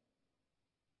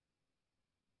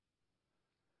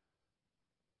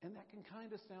 And that can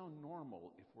kind of sound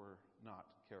normal if we're not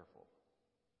careful.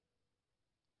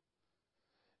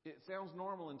 It sounds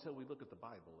normal until we look at the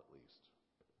Bible, at least.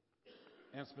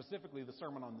 And specifically the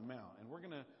Sermon on the Mount. And we're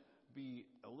going to be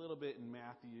a little bit in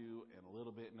Matthew and a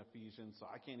little bit in Ephesians, so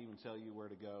I can't even tell you where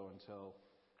to go until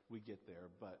we get there.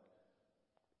 But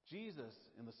Jesus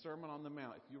in the Sermon on the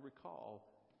Mount, if you recall,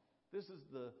 this is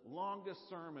the longest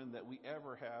sermon that we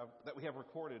have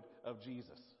recorded of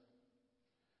Jesus.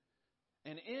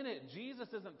 And in it, Jesus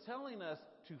isn't telling us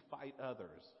to fight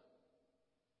others.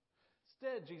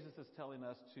 Instead, Jesus is telling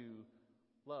us to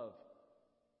love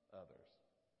others.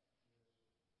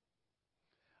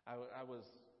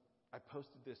 I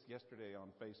posted this yesterday on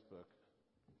Facebook,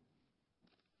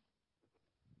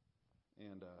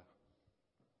 and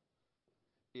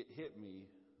it hit me.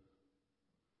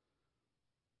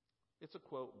 It's a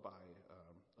quote by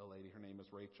a lady. Her name is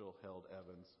Rachel Held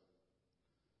Evans,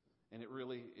 and it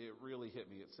really hit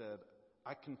me. It said,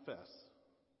 "I confess,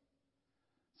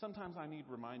 sometimes I need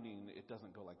reminding it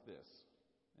doesn't go like this."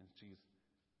 And she's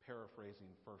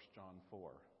paraphrasing 1 John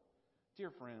 4.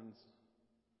 "Dear friends,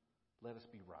 let us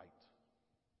be right.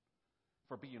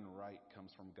 For being right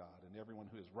comes from God, and everyone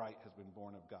who is right has been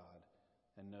born of God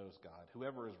and knows God.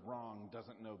 Whoever is wrong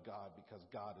doesn't know God because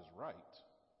God is right.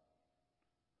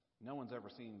 No one's ever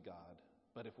seen God,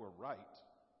 but if we're right,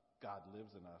 God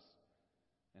lives in us,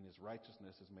 and his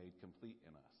righteousness is made complete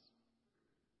in us."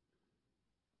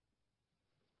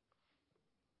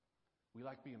 We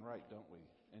like being right, don't we?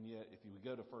 And yet, if you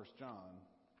go to 1 John,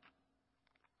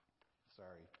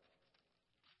 sorry,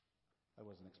 I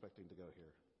wasn't expecting to go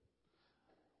here.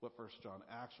 What 1 John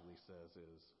actually says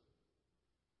is,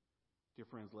 "Dear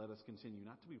friends, let us continue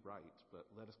not to be right, but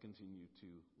let us continue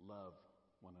to love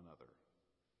one another.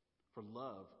 For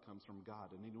love comes from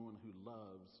God, and anyone who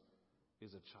loves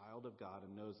is a child of God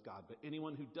and knows God. But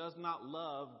anyone who does not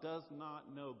love does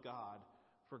not know God,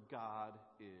 for God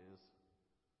is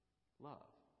love.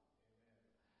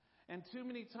 And too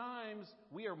many times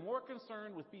we are more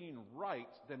concerned with being right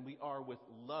than we are with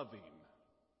loving.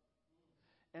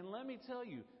 And let me tell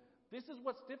you, this is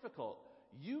what's difficult.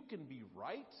 You can be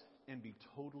right and be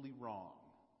totally wrong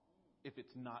if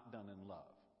it's not done in love.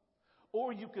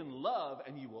 Or you can love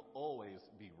and you will always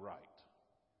be right.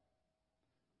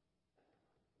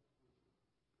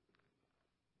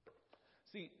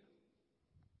 See,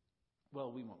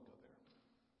 well, we won't go there.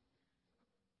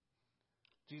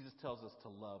 Jesus tells us to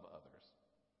love others.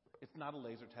 It's not a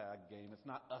laser tag game. It's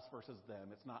not us versus them.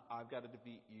 It's not I've got to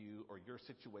defeat you or your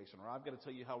situation, or I've got to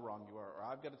tell you how wrong you are, or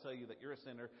I've got to tell you that you're a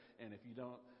sinner, and if you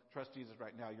don't trust Jesus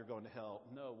right now, you're going to hell.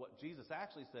 No, what Jesus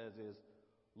actually says is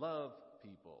love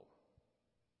people.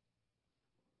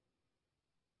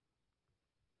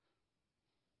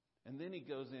 And then he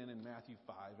goes in Matthew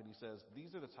 5 and he says,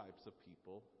 these are the types of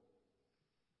people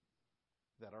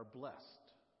that are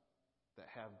blessed, that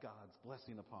have God's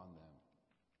blessing upon them.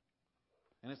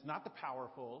 And it's not the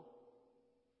powerful,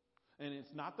 and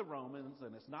it's not the Romans,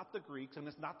 and it's not the Greeks, and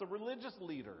it's not the religious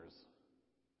leaders.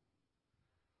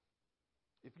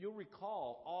 If you'll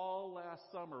recall, all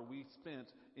last summer we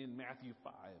spent in Matthew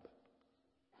 5.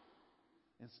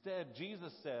 Instead,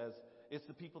 Jesus says it's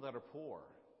the people that are poor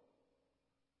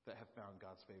that have found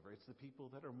God's favor. It's the people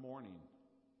that are mourning.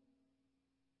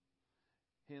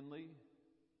 Henley,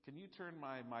 can you turn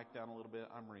my mic down a little bit?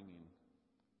 I'm ringing.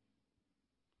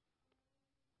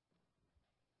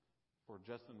 Or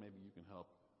Justin, maybe you can help.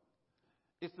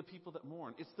 It's the people that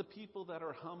mourn. It's the people that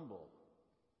are humble.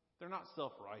 They're not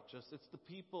self-righteous. It's the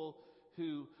people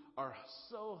who are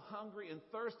so hungry and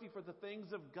thirsty for the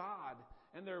things of God,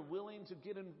 and they're willing to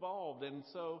get involved. And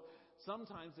so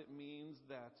sometimes it means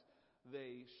that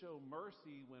they show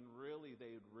mercy when really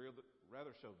they'd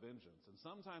rather show vengeance. And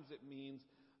sometimes it means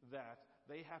that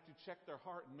they have to check their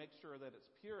heart and make sure that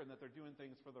it's pure and that they're doing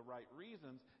things for the right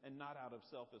reasons and not out of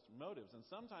selfish motives. And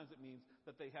sometimes it means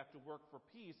that they have to work for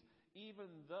peace even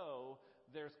though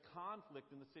there's conflict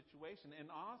in the situation.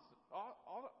 And a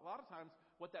lot of times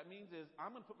what that means is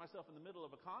I'm going to put myself in the middle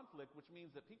of a conflict, which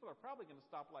means that people are probably going to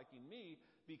stop liking me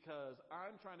because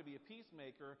I'm trying to be a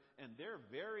peacemaker and they're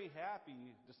very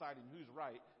happy deciding who's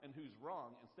right and who's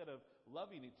wrong instead of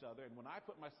loving each other. And when I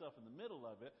put myself in the middle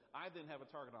of it, I then have a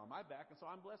target on my back, and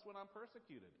so I'm blessed when I'm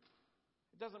persecuted.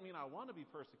 It doesn't mean I want to be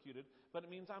persecuted, but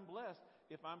it means I'm blessed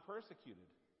if I'm persecuted.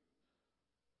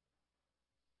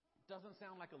 Doesn't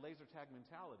sound like a laser tag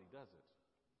mentality, does it?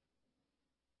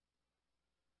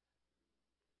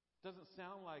 Doesn't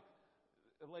sound like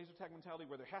a laser tag mentality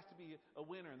where there has to be a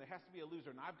winner and there has to be a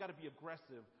loser, and I've got to be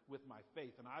aggressive with my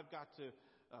faith, and I've got to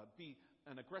be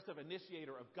an aggressive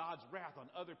initiator of God's wrath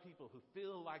on other people who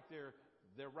feel like they're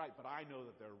right, but I know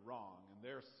that they're wrong and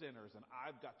they're sinners, and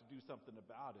I've got to do something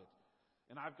about it.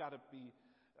 And I've got to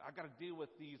deal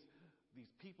with these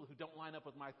people who don't line up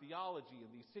with my theology and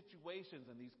these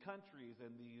situations and these countries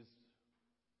and these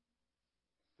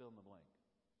fill in the blank.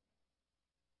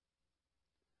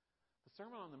 The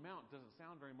Sermon on the Mount doesn't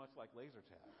sound very much like laser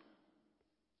tag.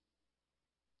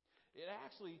 It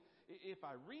actually, if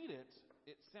I read it,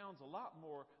 it sounds a lot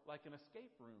more like an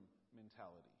escape room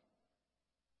mentality.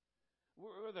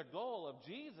 Where the goal of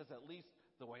Jesus, at least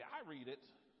the way I read it,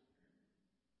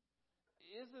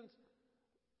 isn't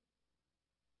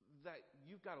that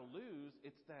you've got to lose,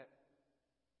 it's that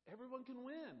everyone can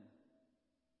win.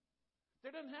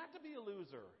 There doesn't have to be a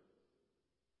loser.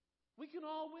 We can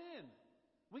all win.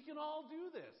 We can all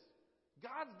do this.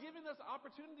 God's given us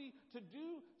opportunity to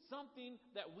do something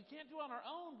that we can't do on our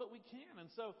own, but we can. And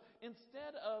so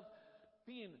instead of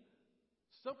being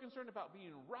so concerned about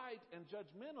being right and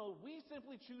judgmental, we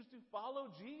simply choose to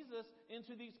follow Jesus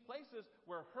into these places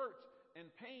where hurt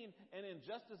and pain and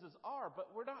injustices are.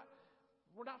 But we're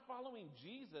not following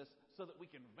Jesus so that we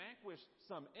can vanquish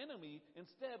some enemy.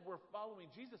 Instead, we're following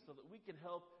Jesus so that we can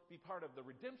help be part of the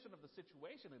redemption of the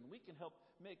situation and we can help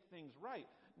make things right.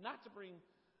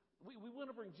 We want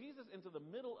to bring Jesus into the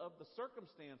middle of the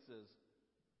circumstances,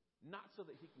 not so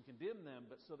that he can condemn them,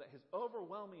 but so that his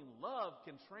overwhelming love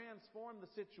can transform the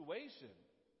situation.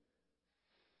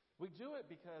 We do it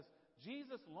because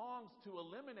Jesus longs to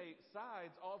eliminate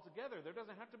sides altogether. There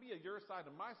doesn't have to be a your side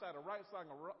and my side, a right side,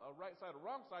 a right side, a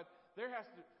wrong side.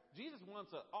 Jesus wants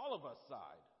an all of us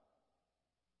side.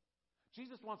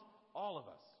 Jesus wants all of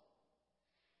us.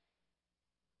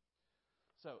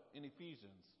 So in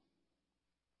Ephesians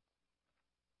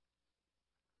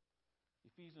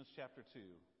chapter 2,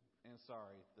 and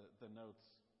sorry, the notes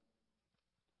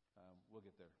We'll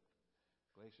get there.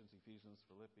 Galatians, Ephesians,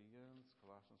 Philippians,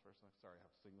 Colossians, 1 Sorry, I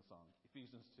have to sing the song.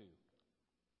 Ephesians 2.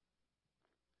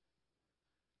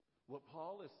 What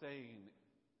Paul is saying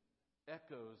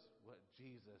echoes what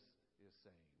Jesus is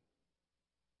saying.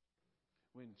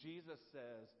 When Jesus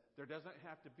says, there doesn't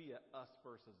have to be a us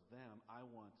versus them, I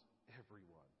want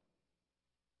everyone.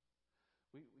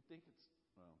 We think it's,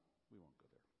 well, we won't go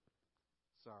there.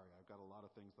 Sorry, I've got a lot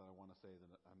of things that I want to say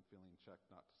that I'm feeling checked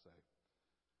not to say.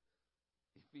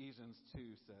 Ephesians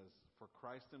 2 says, for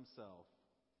Christ himself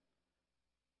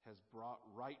has brought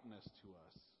rightness to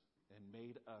us and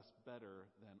made us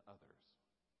better than others.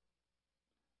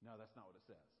 No, that's not what it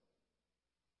says.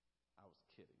 I was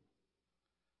kidding.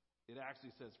 It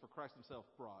actually says, for Christ himself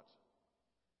brought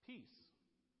peace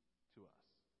to us.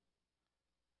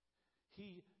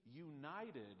 He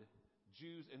united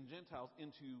Jews and Gentiles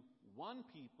into one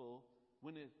people.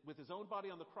 With his own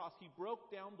body on the cross, he broke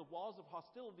down the walls of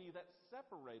hostility that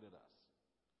separated us.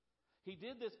 He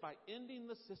did this by ending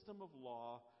the system of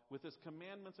law with his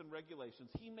commandments and regulations.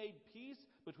 He made peace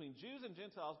between Jews and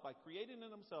Gentiles by creating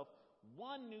in himself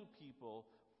one new people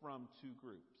from two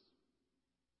groups.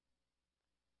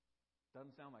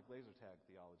 Doesn't sound like laser tag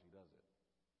theology, does it?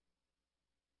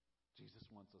 Jesus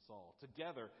wants us all.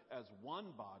 Together as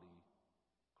one body,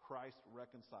 Christ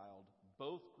reconciled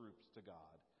both groups to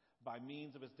God by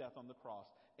means of his death on the cross,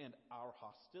 and our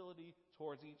hostility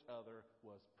towards each other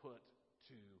was put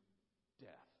to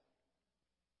death.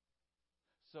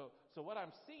 So what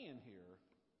I'm seeing here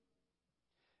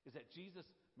is that Jesus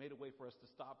made a way for us to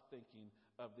stop thinking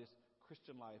of this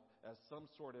Christian life as some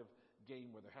sort of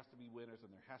game where there has to be winners and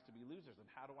there has to be losers. And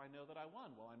how do I know that I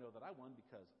won? Well, I know that I won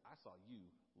because I saw you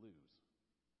lose.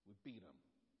 We beat them.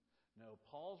 No,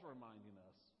 Paul's reminding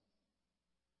us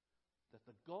that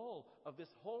the goal of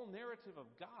this whole narrative of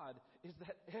God is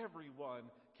that everyone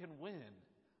can win.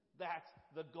 That's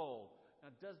the goal.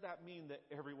 Now, does that mean that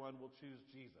everyone will choose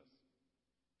Jesus?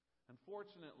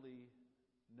 Unfortunately,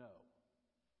 no.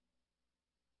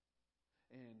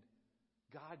 And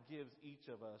God gives each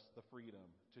of us the freedom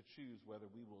to choose whether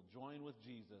we will join with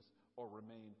Jesus or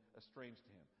remain estranged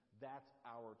to him. That's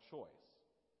our choice.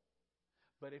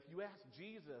 But if you ask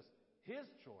Jesus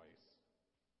his choice,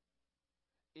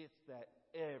 it's that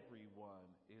everyone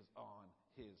is on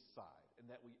his side and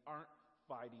that we aren't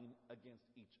fighting against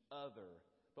each other,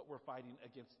 but we're fighting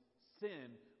against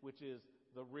sin, which is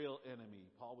the real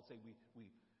enemy. Paul would say we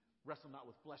wrestle not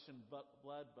with flesh and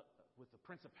blood, but with the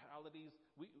principalities.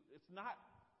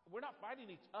 We're not fighting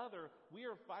each other. We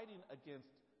are fighting against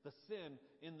the sin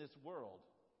in this world.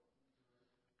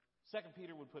 2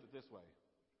 Peter would put it this way.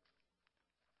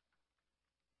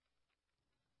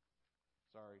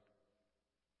 Sorry.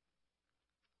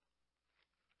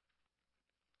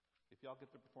 If y'all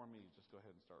get there before me, just go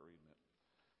ahead and start reading it.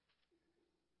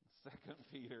 2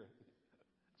 Peter.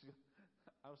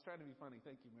 I was trying to be funny.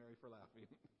 Thank you, Mary, for laughing.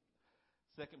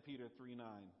 2 Peter 3:9.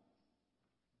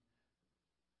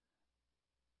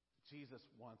 Jesus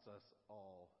wants us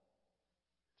all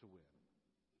to win.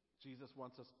 Jesus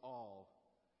wants us all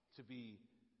to be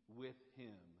with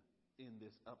him in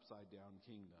this upside-down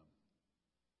kingdom.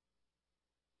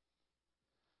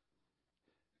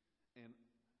 And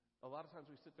a lot of times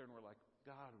we sit there and we're like,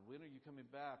 God, when are you coming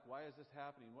back? Why is this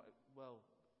happening? Well,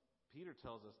 Peter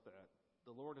tells us that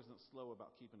the Lord isn't slow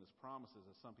about keeping his promises,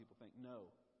 as some people think.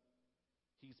 No.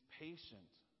 He's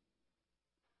patient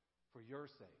for your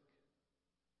sake.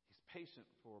 He's patient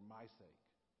for my sake.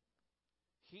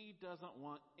 He doesn't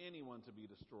want anyone to be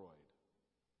destroyed,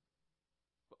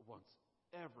 but wants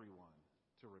everyone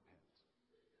to repent.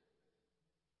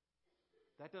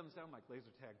 That doesn't sound like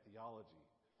laser tag theology,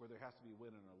 where there has to be a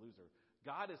winner and a loser.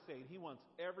 God is saying he wants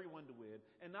everyone to win.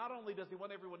 And not only does he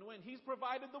want everyone to win, he's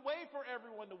provided the way for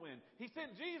everyone to win. He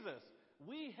sent Jesus.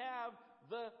 We have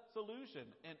the solution,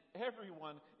 and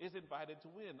everyone is invited to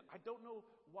win. I don't know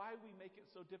why we make it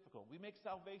so difficult. We make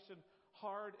salvation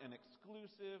hard and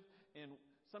exclusive, and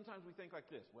sometimes we think like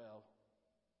this. Well,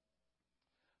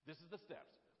 this is the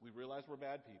steps. We realize we're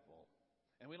bad people,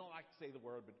 and we don't like to say the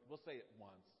word, but we'll say it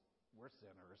once. We're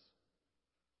sinners.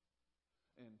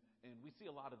 And we see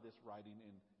a lot of this writing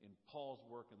in Paul's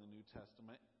work in the New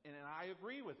Testament, and I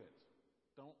agree with it.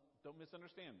 Don't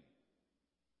misunderstand me.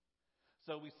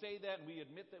 So we say that, and we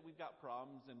admit that we've got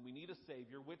problems, and we need a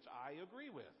Savior, which I agree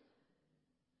with.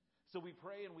 So we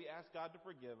pray and we ask God to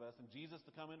forgive us and Jesus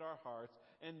to come into our hearts,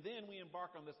 and then we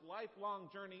embark on this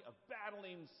lifelong journey of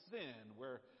battling sin,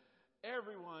 where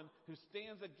everyone who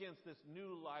stands against this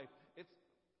new life,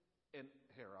 and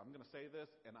here, I'm going to say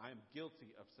this, and I am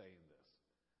guilty of saying this.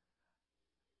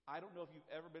 I don't know if you've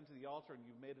ever been to the altar and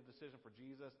you've made a decision for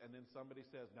Jesus, and then somebody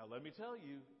says, now let me tell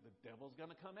you, the devil's going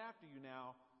to come after you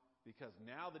now, because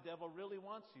now the devil really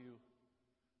wants you.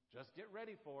 Just get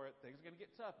ready for it. Things are going to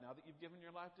get tough now that you've given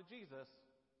your life to Jesus.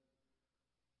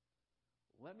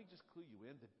 Let me just clue you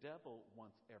in. The devil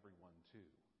wants everyone too.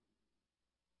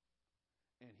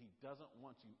 And he doesn't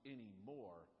want you any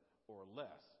more or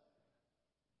less.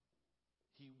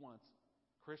 He wants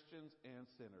Christians and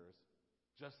sinners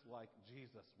just like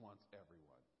Jesus wants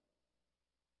everyone.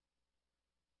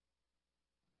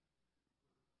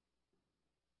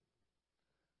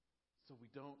 So we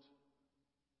don't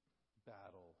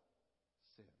battle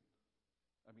sin.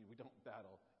 We don't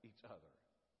battle each other.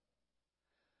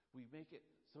 We make it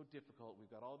so difficult.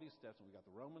 We've got all these steps, and we've got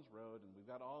the Romans Road, and we've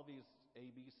got all these A,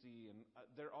 B, C, and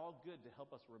they're all good to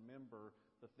help us remember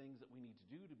the things that we need to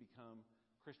do to become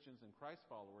Christians and Christ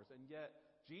followers, and yet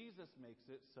Jesus makes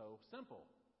it so simple.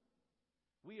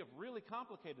 We have really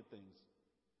complicated things.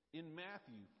 In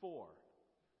Matthew 4,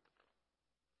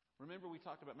 remember we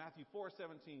talked about Matthew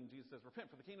 4:17, Jesus says, repent,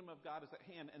 for the kingdom of God is at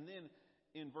hand. And then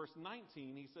in verse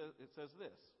 19, it says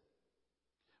this.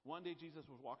 One day Jesus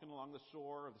was walking along the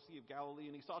shore of the Sea of Galilee,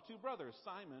 and he saw two brothers,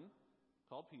 Simon,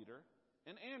 called Peter,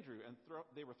 and Andrew, and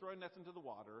they were throwing nets into the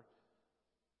water,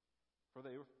 for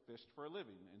they were fished for a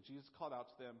living. And Jesus called out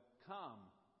to them, come,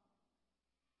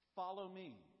 follow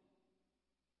me.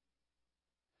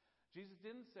 Jesus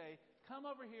didn't say, come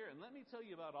over here and let me tell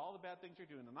you about all the bad things you're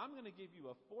doing, and I'm going to give you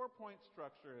a 4-point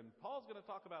structure, and Paul's going to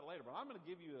talk about it later, but I'm going to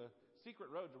give you a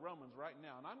secret road to Romans right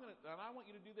now, and I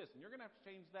want you to do this, and you're going to have to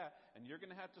change that, and you're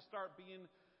going to have to start being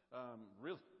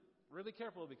really, really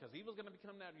careful because evil's going to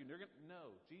become that.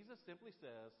 No, Jesus simply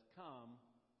says, come,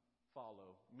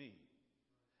 follow me.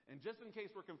 And just in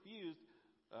case we're confused,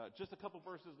 just a couple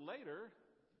verses later,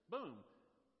 boom,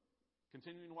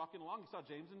 continuing walking along, he saw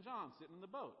James and John sitting in the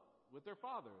boat with their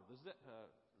father,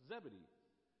 Zebedee.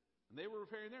 And they were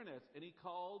repairing their nets, and he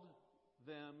called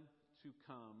them to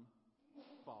come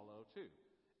follow too.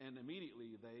 And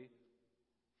immediately they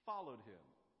followed him.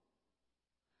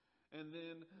 And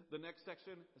then the next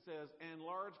section says, and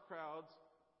large crowds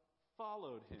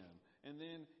followed him. And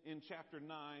then in chapter 9,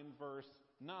 verse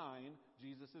 9,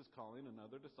 Jesus is calling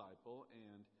another disciple,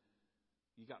 and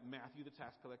you got Matthew the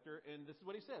tax collector, and this is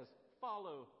what he says,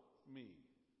 follow me.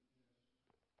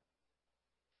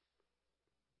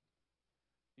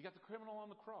 You got the criminal on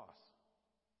the cross.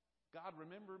 God,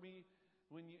 remember me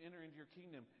when you enter into your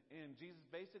kingdom. And Jesus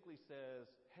basically says,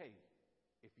 hey,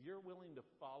 if you're willing to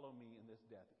follow me in this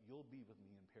death, you'll be with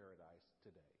me in paradise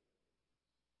today.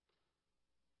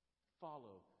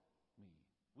 Follow me.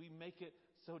 We make it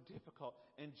so difficult.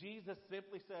 And Jesus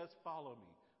simply says, follow me.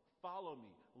 Follow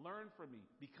me. Learn from me.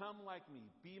 Become like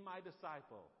me. Be my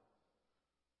disciple.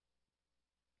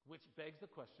 Which begs the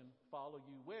question, follow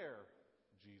you where,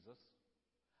 Jesus?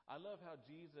 I love how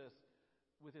Jesus,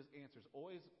 with his answers,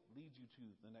 always leads you to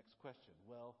the next question.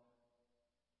 Well,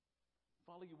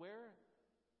 follow you where?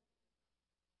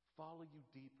 Follow you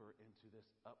deeper into this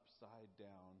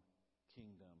upside-down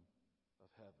kingdom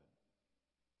of heaven.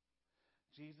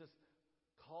 Jesus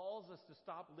calls us to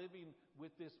stop living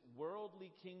with this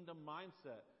worldly kingdom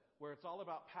mindset where it's all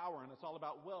about power and it's all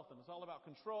about wealth and it's all about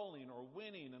controlling or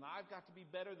winning and I've got to be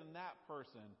better than that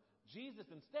person.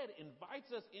 Jesus instead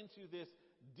invites us into this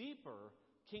deeper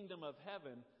kingdom of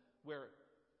heaven where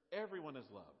everyone is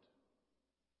loved.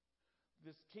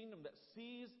 This kingdom that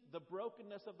sees the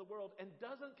brokenness of the world and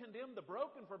doesn't condemn the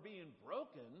broken for being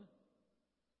broken,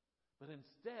 but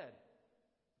instead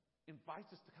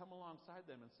invites us to come alongside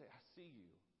them and say, I see you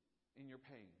in your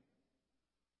pain.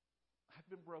 I've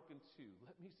been broken too.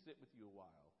 Let me sit with you a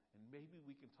while, and maybe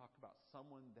we can talk about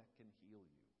someone that can heal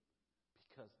you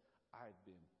because I've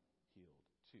been healed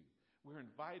too. We're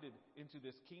invited into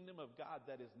this kingdom of God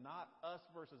that is not us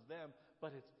versus them,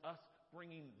 but it's us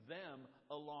bringing them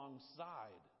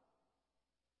alongside.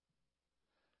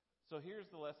 So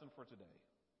here's the lesson for today.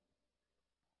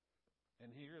 And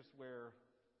here's where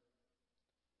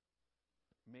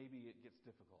maybe it gets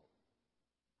difficult.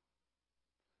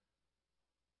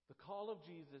 The call of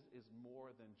Jesus is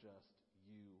more than just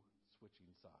you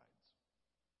switching sides.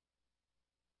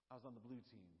 I was on the blue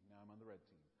team, now I'm on the red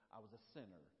team. I was a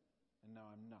sinner, and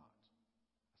now I'm not.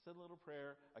 I said a little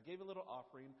prayer, I gave a little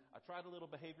offering, I tried a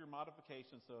little behavior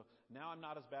modification, so now I'm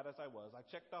not as bad as I was. I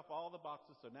checked off all the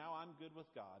boxes, so now I'm good with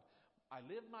God. I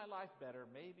lived my life better,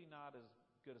 maybe not as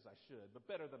good as I should, but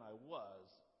better than I was.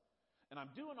 And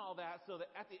I'm doing all that so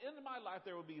that at the end of my life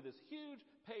there will be this huge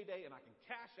payday and I can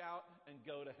cash out and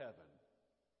go to heaven.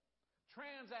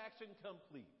 Transaction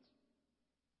complete.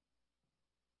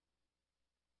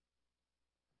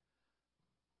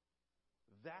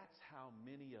 That's how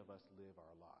many of us live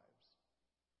our lives,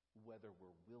 whether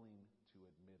we're willing to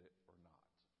admit it or not.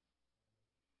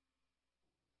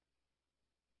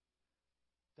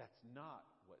 That's not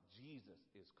what Jesus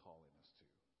is calling us to.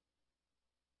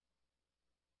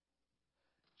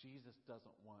 Jesus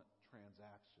doesn't want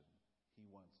transaction. He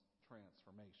wants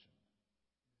transformation.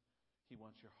 He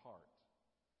wants your heart.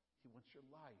 He wants your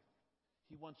life.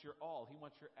 He wants your all. He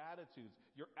wants your attitudes,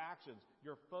 your actions,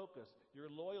 your focus,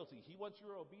 your loyalty. He wants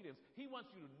your obedience. He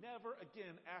wants you to never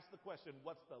again ask the question,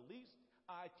 what's the least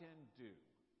I can do?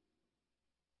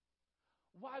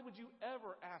 Why would you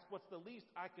ever ask what's the least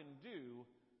I can do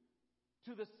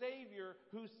to the Savior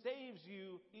who saves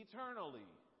you eternally?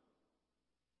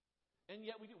 And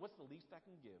yet we do. What's the least I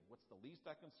can give? What's the least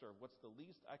I can serve? What's the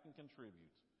least I can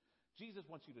contribute? Jesus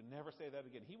wants you to never say that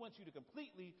again. He wants you to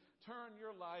completely turn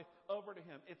your life over to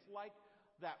Him. It's like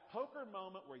that poker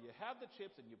moment where you have the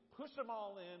chips and you push them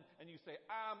all in and you say,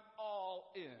 I'm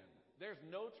all in. There's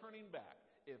no turning back.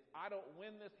 If I don't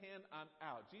win this hand, I'm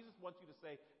out. Jesus wants you to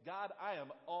say, God, I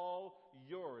am all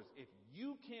yours. If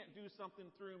you can't do something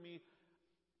through me,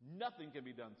 nothing can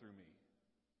be done through me.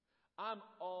 I'm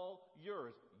all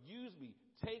yours. Use me.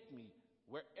 Take me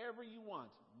wherever you want.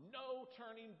 No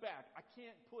turning back. I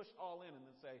can't push all in and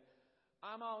then say,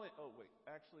 I'm all in. Oh, wait.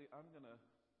 Actually, I'm going to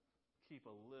keep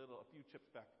a few chips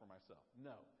back for myself.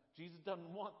 No. Jesus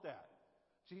doesn't want that.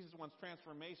 Jesus wants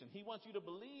transformation. He wants you to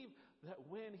believe that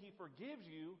when He forgives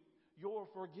you, you're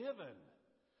forgiven.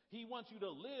 He wants you to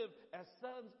live as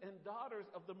sons and daughters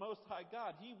of the Most High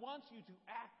God. He wants you to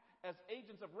act as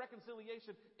agents of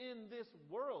reconciliation in this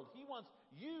world. He wants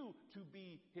you to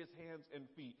be His hands and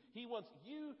feet. He wants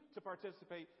you to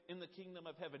participate in the kingdom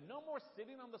of heaven. No more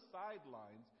sitting on the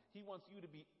sidelines. He wants you to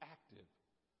be active.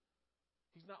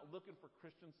 He's not looking for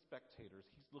Christian spectators.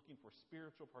 He's looking for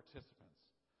spiritual participants.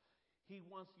 He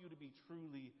wants you to be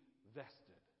truly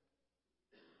vested,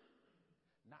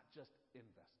 not just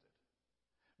invested.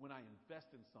 When I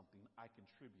invest in something, I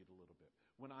contribute a little bit.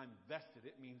 When I'm vested,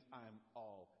 it means I'm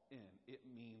all in. It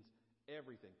means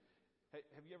everything.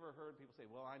 Have you ever heard people say,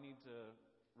 well, I need to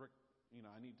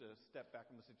step back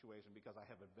from the situation because I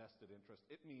have a vested interest?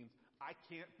 It means I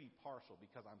can't be partial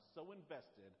because I'm so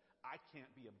invested, I can't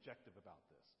be objective about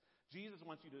this. Jesus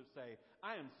wants you to say,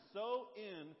 I am so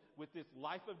in with this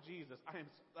life of Jesus, I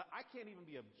can't even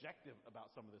be objective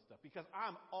about some of this stuff because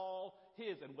I'm all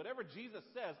His. And whatever Jesus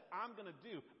says I'm going to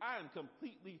do, I am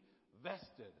completely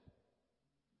vested.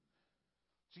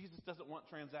 Jesus doesn't want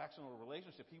transactional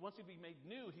relationship. He wants you to be made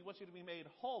new. He wants you to be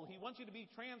made whole. He wants you to be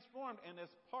transformed. And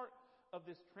as part of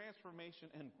this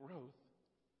transformation and growth,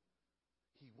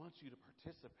 He wants you to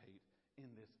participate in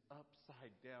this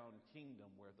upside-down kingdom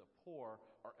where the poor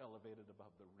are elevated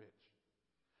above the rich,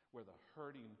 where the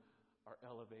hurting are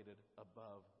elevated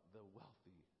above the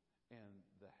wealthy and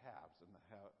the haves and the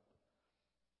have.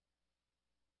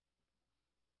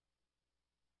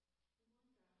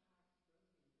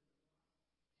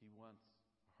 He wants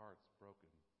hearts broken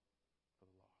for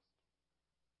the lost.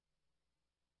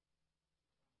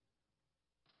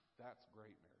 That's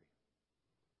great, Mary.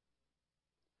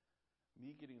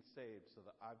 Me getting saved so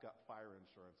that I've got fire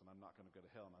insurance and I'm not going to go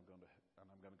to hell and I'm going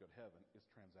to go to heaven is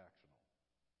transactional.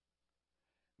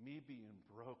 Me being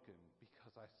broken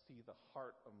because I see the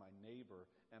heart of my neighbor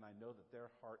and I know that their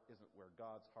heart isn't where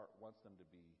God's heart wants them to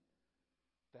be,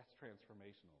 that's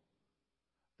transformational.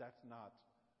 That's not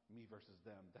me versus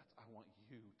them. That's I want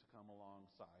you to come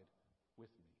alongside with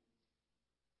me.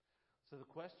 So the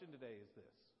question today is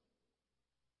this: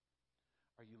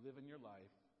 are you living your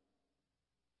life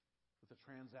with a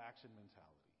transaction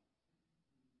mentality?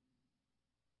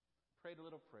 Prayed a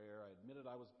little prayer. I admitted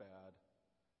I was bad.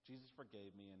 Jesus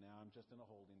forgave me, and now I'm just in a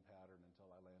holding pattern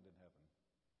until I land in heaven.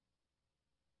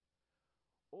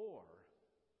 Or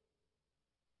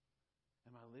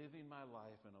am I living my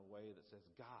life in a way that says,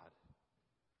 God,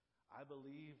 I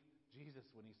believe Jesus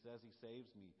when He says He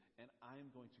saves me, and I'm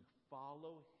going to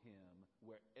follow Him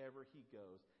wherever He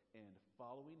goes, and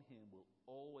following Him will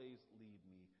always lead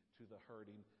me to the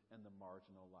hurting and the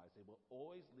marginalized. It will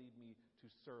always lead me to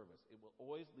service. It will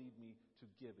always lead me to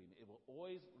giving. It will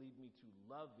always lead me to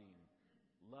loving.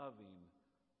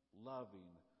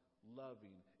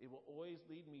 It will always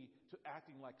lead me to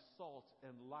acting like salt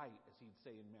and light, as He'd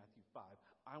say in Matthew 5.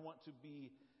 I want to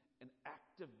be an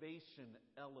activation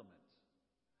element.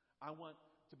 I want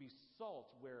to be salt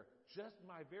where just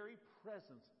my very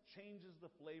presence changes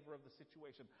the flavor of the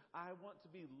situation. I want to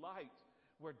be light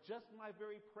where just my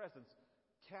very presence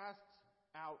casts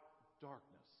out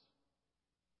darkness.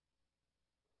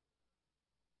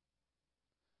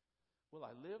 Will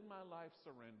I live my life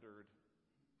surrendered,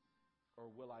 Or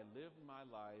will I live my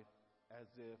life as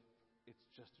if it's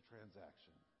just a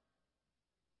transaction?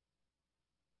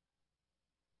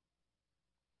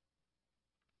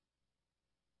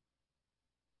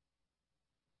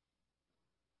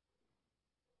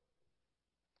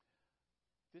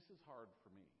 This is hard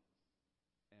for me,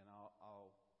 and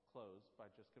I'll close by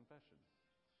just confession.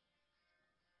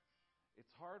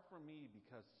 It's hard for me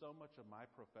because so much of my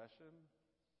profession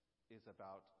is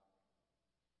about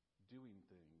doing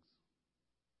things.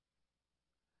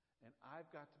 And I've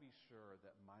got to be sure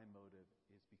that my motive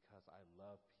is because I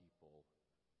love people,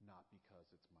 not because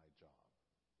it's my job.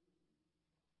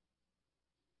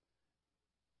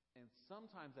 And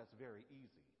sometimes that's very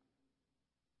easy.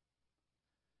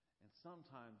 And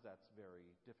sometimes that's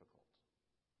very difficult.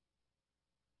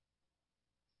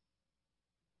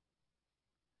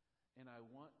 And I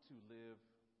want to live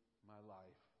my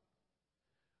life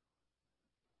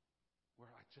where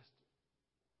I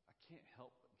can't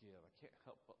help but give. I can't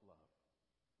help but love.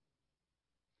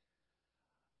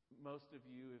 Most of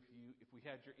you, if we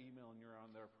had your email and you're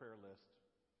on their prayer list,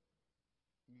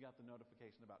 you got the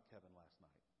notification about Kevin last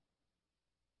night.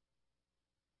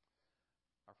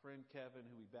 Our friend Kevin,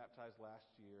 who we baptized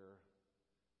last year,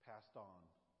 passed on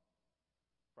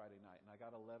Friday night. And I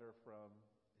got a letter from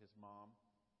his mom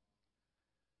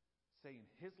saying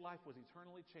his life was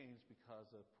eternally changed because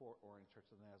of Port Orange Church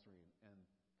of the Nazarene and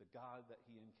the God that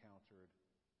he encountered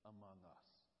among us.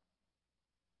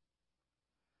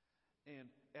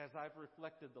 And as I've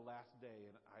reflected the last day,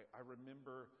 and I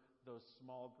remember those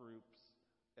small groups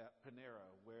at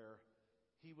Panera where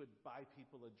he would buy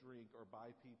people a drink or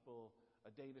buy people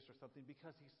a Danish or something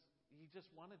because he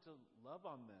just wanted to love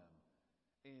on them.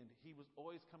 And he was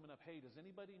always coming up, hey, does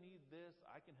anybody need this?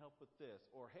 I can help with this.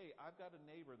 Or, hey, I've got a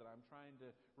neighbor that I'm trying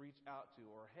to reach out to.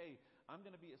 Or, hey, I'm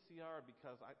going to be a CR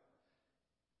because I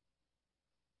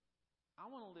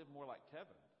want to live more like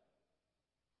Kevin.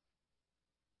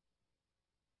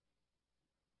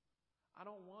 I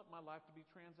don't want my life to be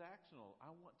transactional.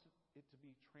 I want it to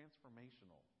be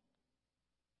transformational.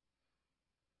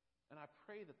 And I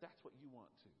pray that that's what you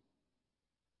want too.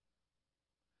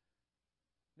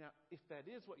 Now, if that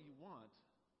is what you want,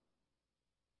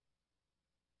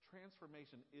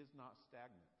 transformation is not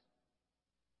stagnant.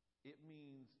 It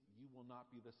means you will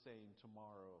not be the same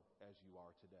tomorrow as you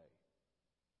are today.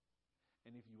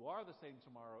 And if you are the same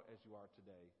tomorrow as you are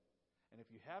today, and if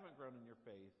you haven't grown in your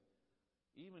faith,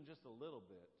 even just a little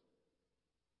bit,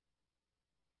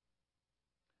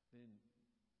 then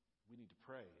we need to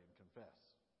pray and confess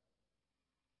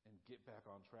and get back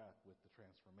on track with the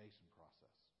transformation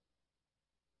process.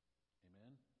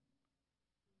 Amen?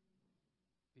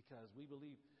 Because we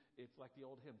believe it's like the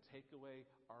old hymn, take away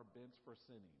our bents for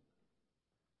sinning.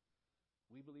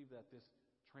 We believe that this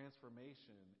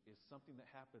transformation is something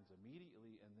that happens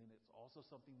immediately, and then it's also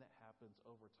something that happens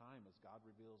over time as God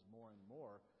reveals more and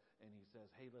more, and he says,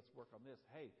 hey, let's work on this.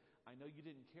 Hey, I know you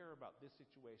didn't care about this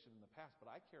situation in the past, but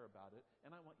I care about it,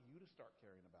 and I want you to start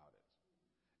caring about it.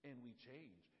 And we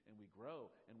change, and we grow,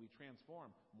 and we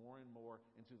transform more and more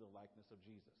into the likeness of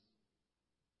Jesus.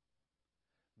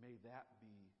 May that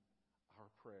be our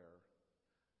prayer,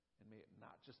 and may it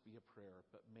not just be a prayer,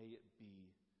 but may it be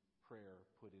prayer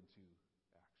put into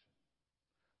action.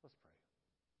 Let's pray.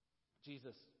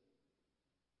 Jesus,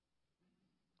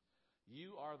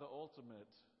 you are the ultimate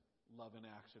love in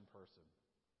action person.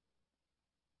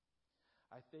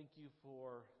 I thank you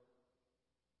for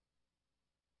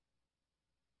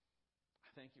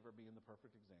being the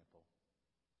perfect example.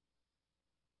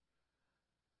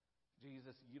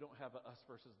 Jesus, you don't have a us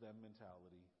versus them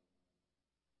mentality.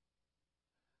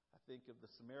 I think of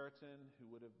the Samaritan who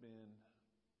would have been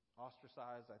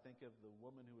ostracized. I think of the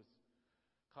woman who was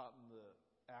caught in the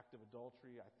act of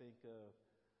adultery. I think of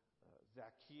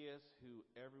Zacchaeus, who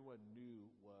everyone knew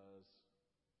was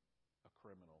a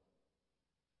criminal.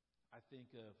 I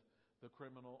think of the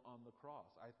criminal on the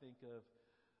cross. I think of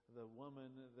the woman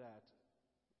that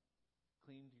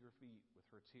cleaned your feet with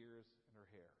her tears and her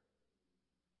hair.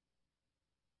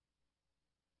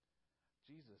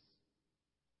 Jesus,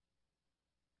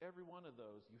 every one of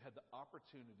those, you had the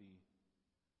opportunity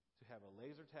to have a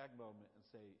laser tag moment and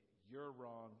say, you're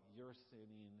wrong, you're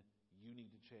sinning, you need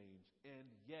to change. And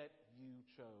yet you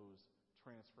chose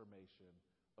transformation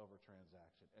over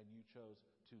transaction. And you chose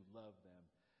to love them.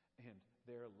 And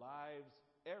their lives,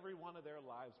 every one of their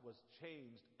lives was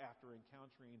changed after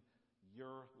encountering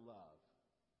your love.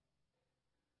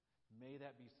 May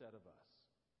that be said of us.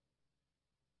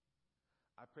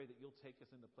 I pray that you'll take us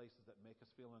into places that make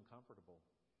us feel uncomfortable,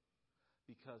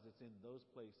 because it's in those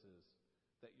places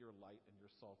that your light and your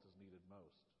salt is needed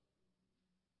most.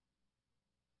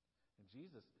 And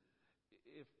Jesus,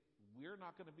 if we're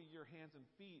not going to be your hands and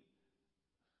feet,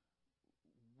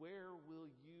 where will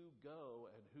you go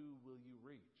and who will you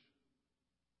reach?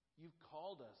 You've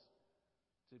called us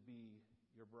to be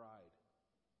your bride.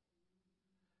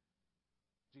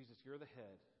 Jesus, you're the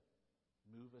head.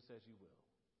 Move us as you will.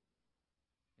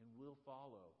 And we'll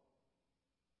follow.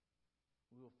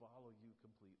 We will follow you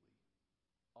completely.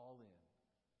 All in.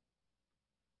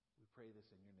 We pray this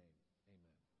in your name.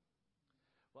 Amen.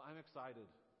 Well, I'm excited.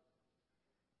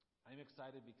 I'm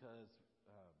excited because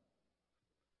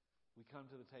we come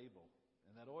to the table,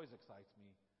 and that always excites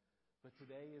me. But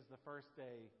today is the first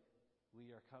day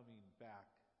we are coming back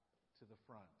to the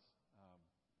front.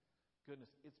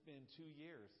 Goodness, it's been 2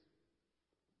 years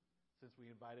since we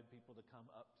invited people to come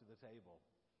up to the table.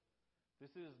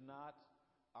 This is not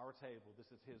our table.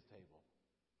 This is his table.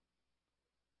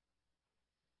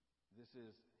 This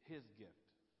is his gift.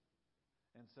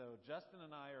 And so Justin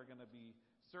and I are going to be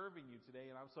serving you today,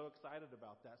 and I'm so excited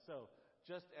about that. So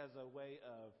just as a way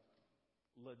of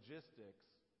logistics,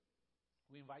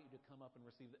 we invite you to come up and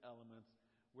receive the elements.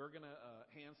 We're going to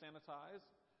hand sanitize,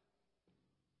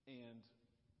 and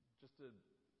just to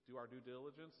do our due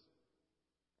diligence,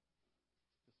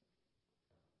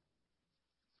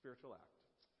 spiritual act.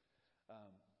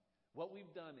 What we've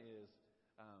done is,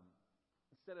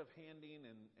 instead of handing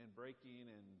and breaking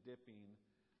and dipping,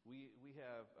 we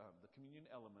have the communion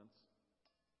elements,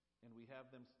 and we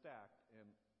have them stacked. And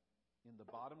in the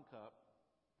bottom cup,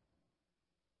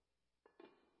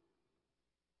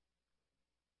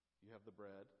 you have the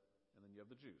bread, and then you have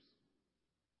the juice.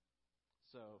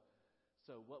 So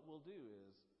what we'll do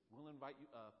is we'll invite you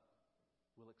up.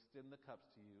 We'll extend the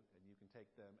cups to you, and you can take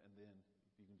them, and then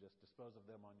you can just dispose of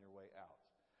them on your way out.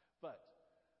 But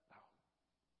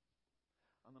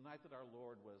on the night that our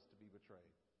Lord was to be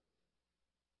betrayed,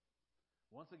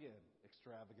 once again,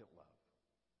 extravagant love.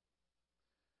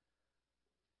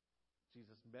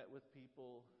 Jesus met with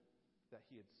people that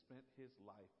he had spent his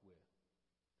life with,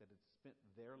 that had spent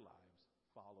their lives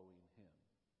following him,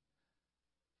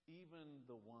 even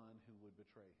the one who would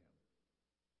betray him.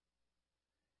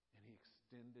 And he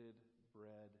extended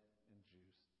bread and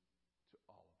juice to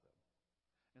all of them.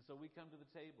 And so we come to the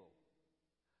table.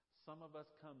 Some of us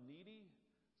come needy.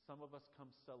 Some of us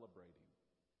come celebrating.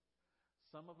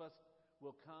 Some of us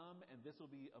will come, and this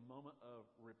will be a moment of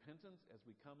repentance as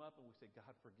we come up and we say,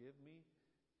 God, forgive me,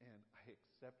 and I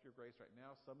accept your grace right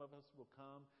now. Some of us will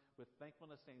come with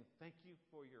thankfulness, saying, thank you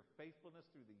for your faithfulness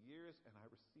through the years, and I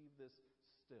receive this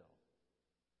still.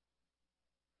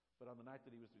 But on the night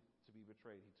that he was to be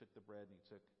betrayed, he took the bread and he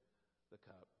took the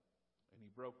cup, and he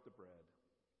broke the bread.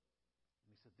 And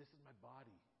he said, this is my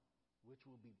body, which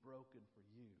will be broken for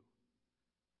you.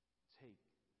 Take,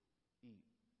 eat,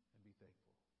 and be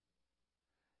thankful.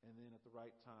 And then at the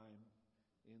right time,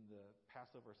 in the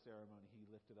Passover ceremony, he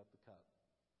lifted up the cup.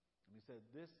 And he said,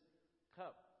 this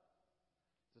cup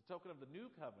is a token of the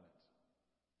new covenant.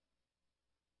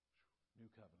 New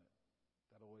covenant.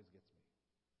 That always gets me.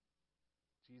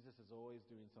 Jesus is always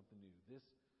doing something new. This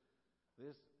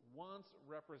once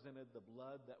represented the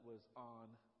blood that was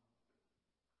on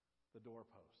the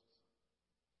doorposts.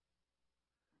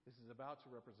 This is about to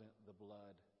represent the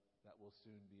blood that will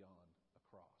soon be on a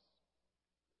cross.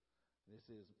 This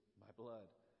is my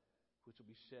blood, which will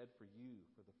be shed for you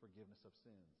for the forgiveness of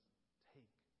sins.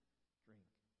 Take, drink,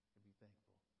 and be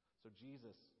thankful. So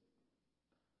Jesus,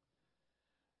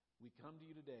 we come to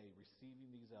you today receiving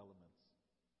these elements.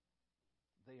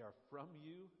 They are from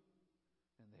you,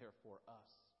 and they are for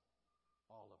us,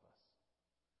 all of us.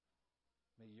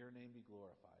 May your name be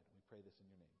glorified. We pray this in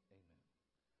your name. Amen.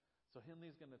 So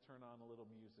Henley's going to turn on a little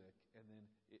music, and then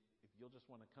if you'll just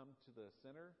want to come to the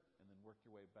center and then work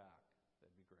your way back,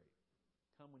 that'd be great.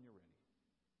 Come when you're ready.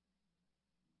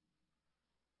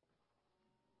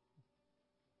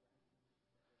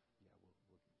 Yeah, we'll be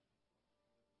there. It's the body and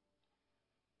blood of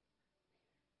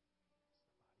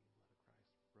Christ,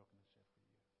 broken and shed for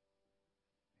you. Mary,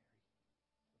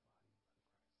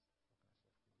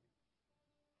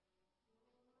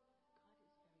 it's the body and blood of Christ, broken and shed for you. God is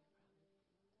very proud of you.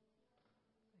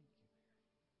 Thank you, Mary.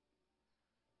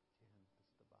 Again, this is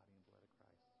the body and blood of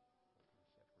Christ,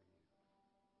 broken and shed for you.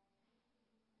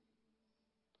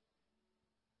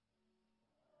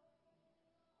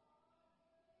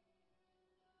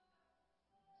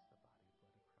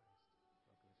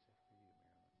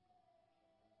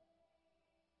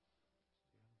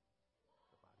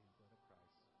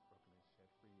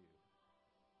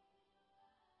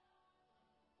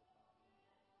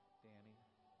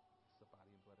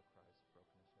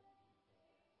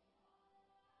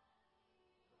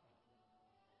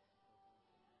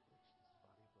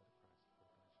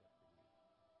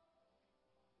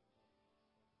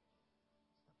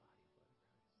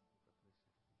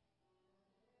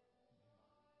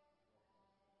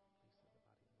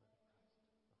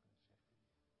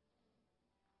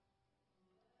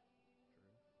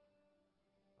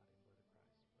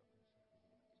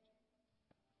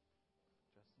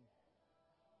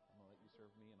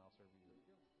 serve me, and I'll serve you.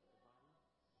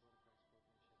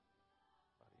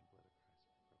 Body and blood of Christ broken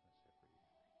and shed for you.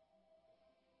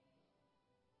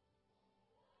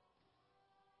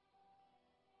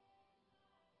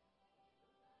 Body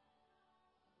and blood of Christ broken and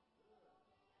shed for you.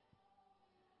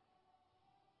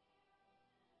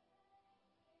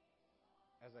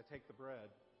 As I take the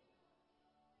bread,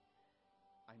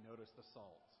 I notice the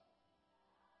salt.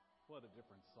 What a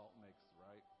difference salt makes,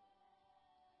 right?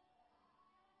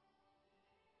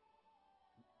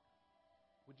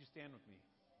 Would you stand with me?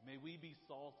 May we be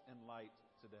salt and light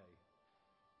today.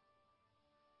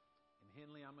 And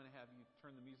Henley, I'm going to have you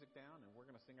turn the music down, and we're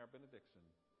going to sing our benediction.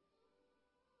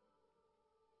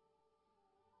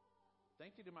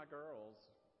 Thank you to my girls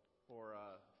for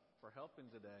helping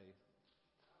today.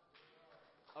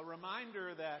 A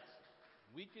reminder that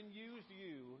we can use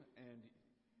you and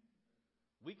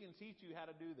we can teach you how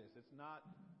to do this. It's not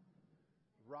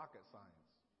rocket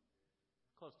science.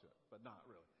 Close to it, but not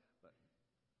really. But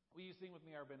will you sing with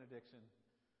me our benediction?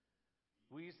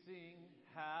 We sing,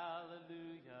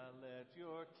 hallelujah, let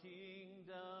your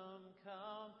kingdom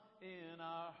come in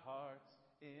our hearts,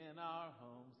 in our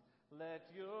homes. Let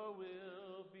your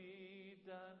will be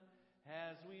done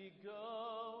as we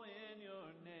go in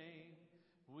your name.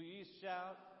 We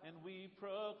shout and we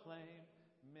proclaim,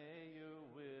 may your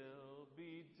will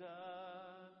be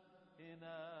done in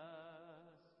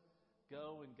us.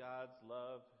 Go in God's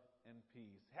love and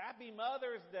peace. Happy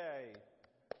Mother's Day.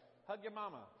 Hug your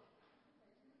mama.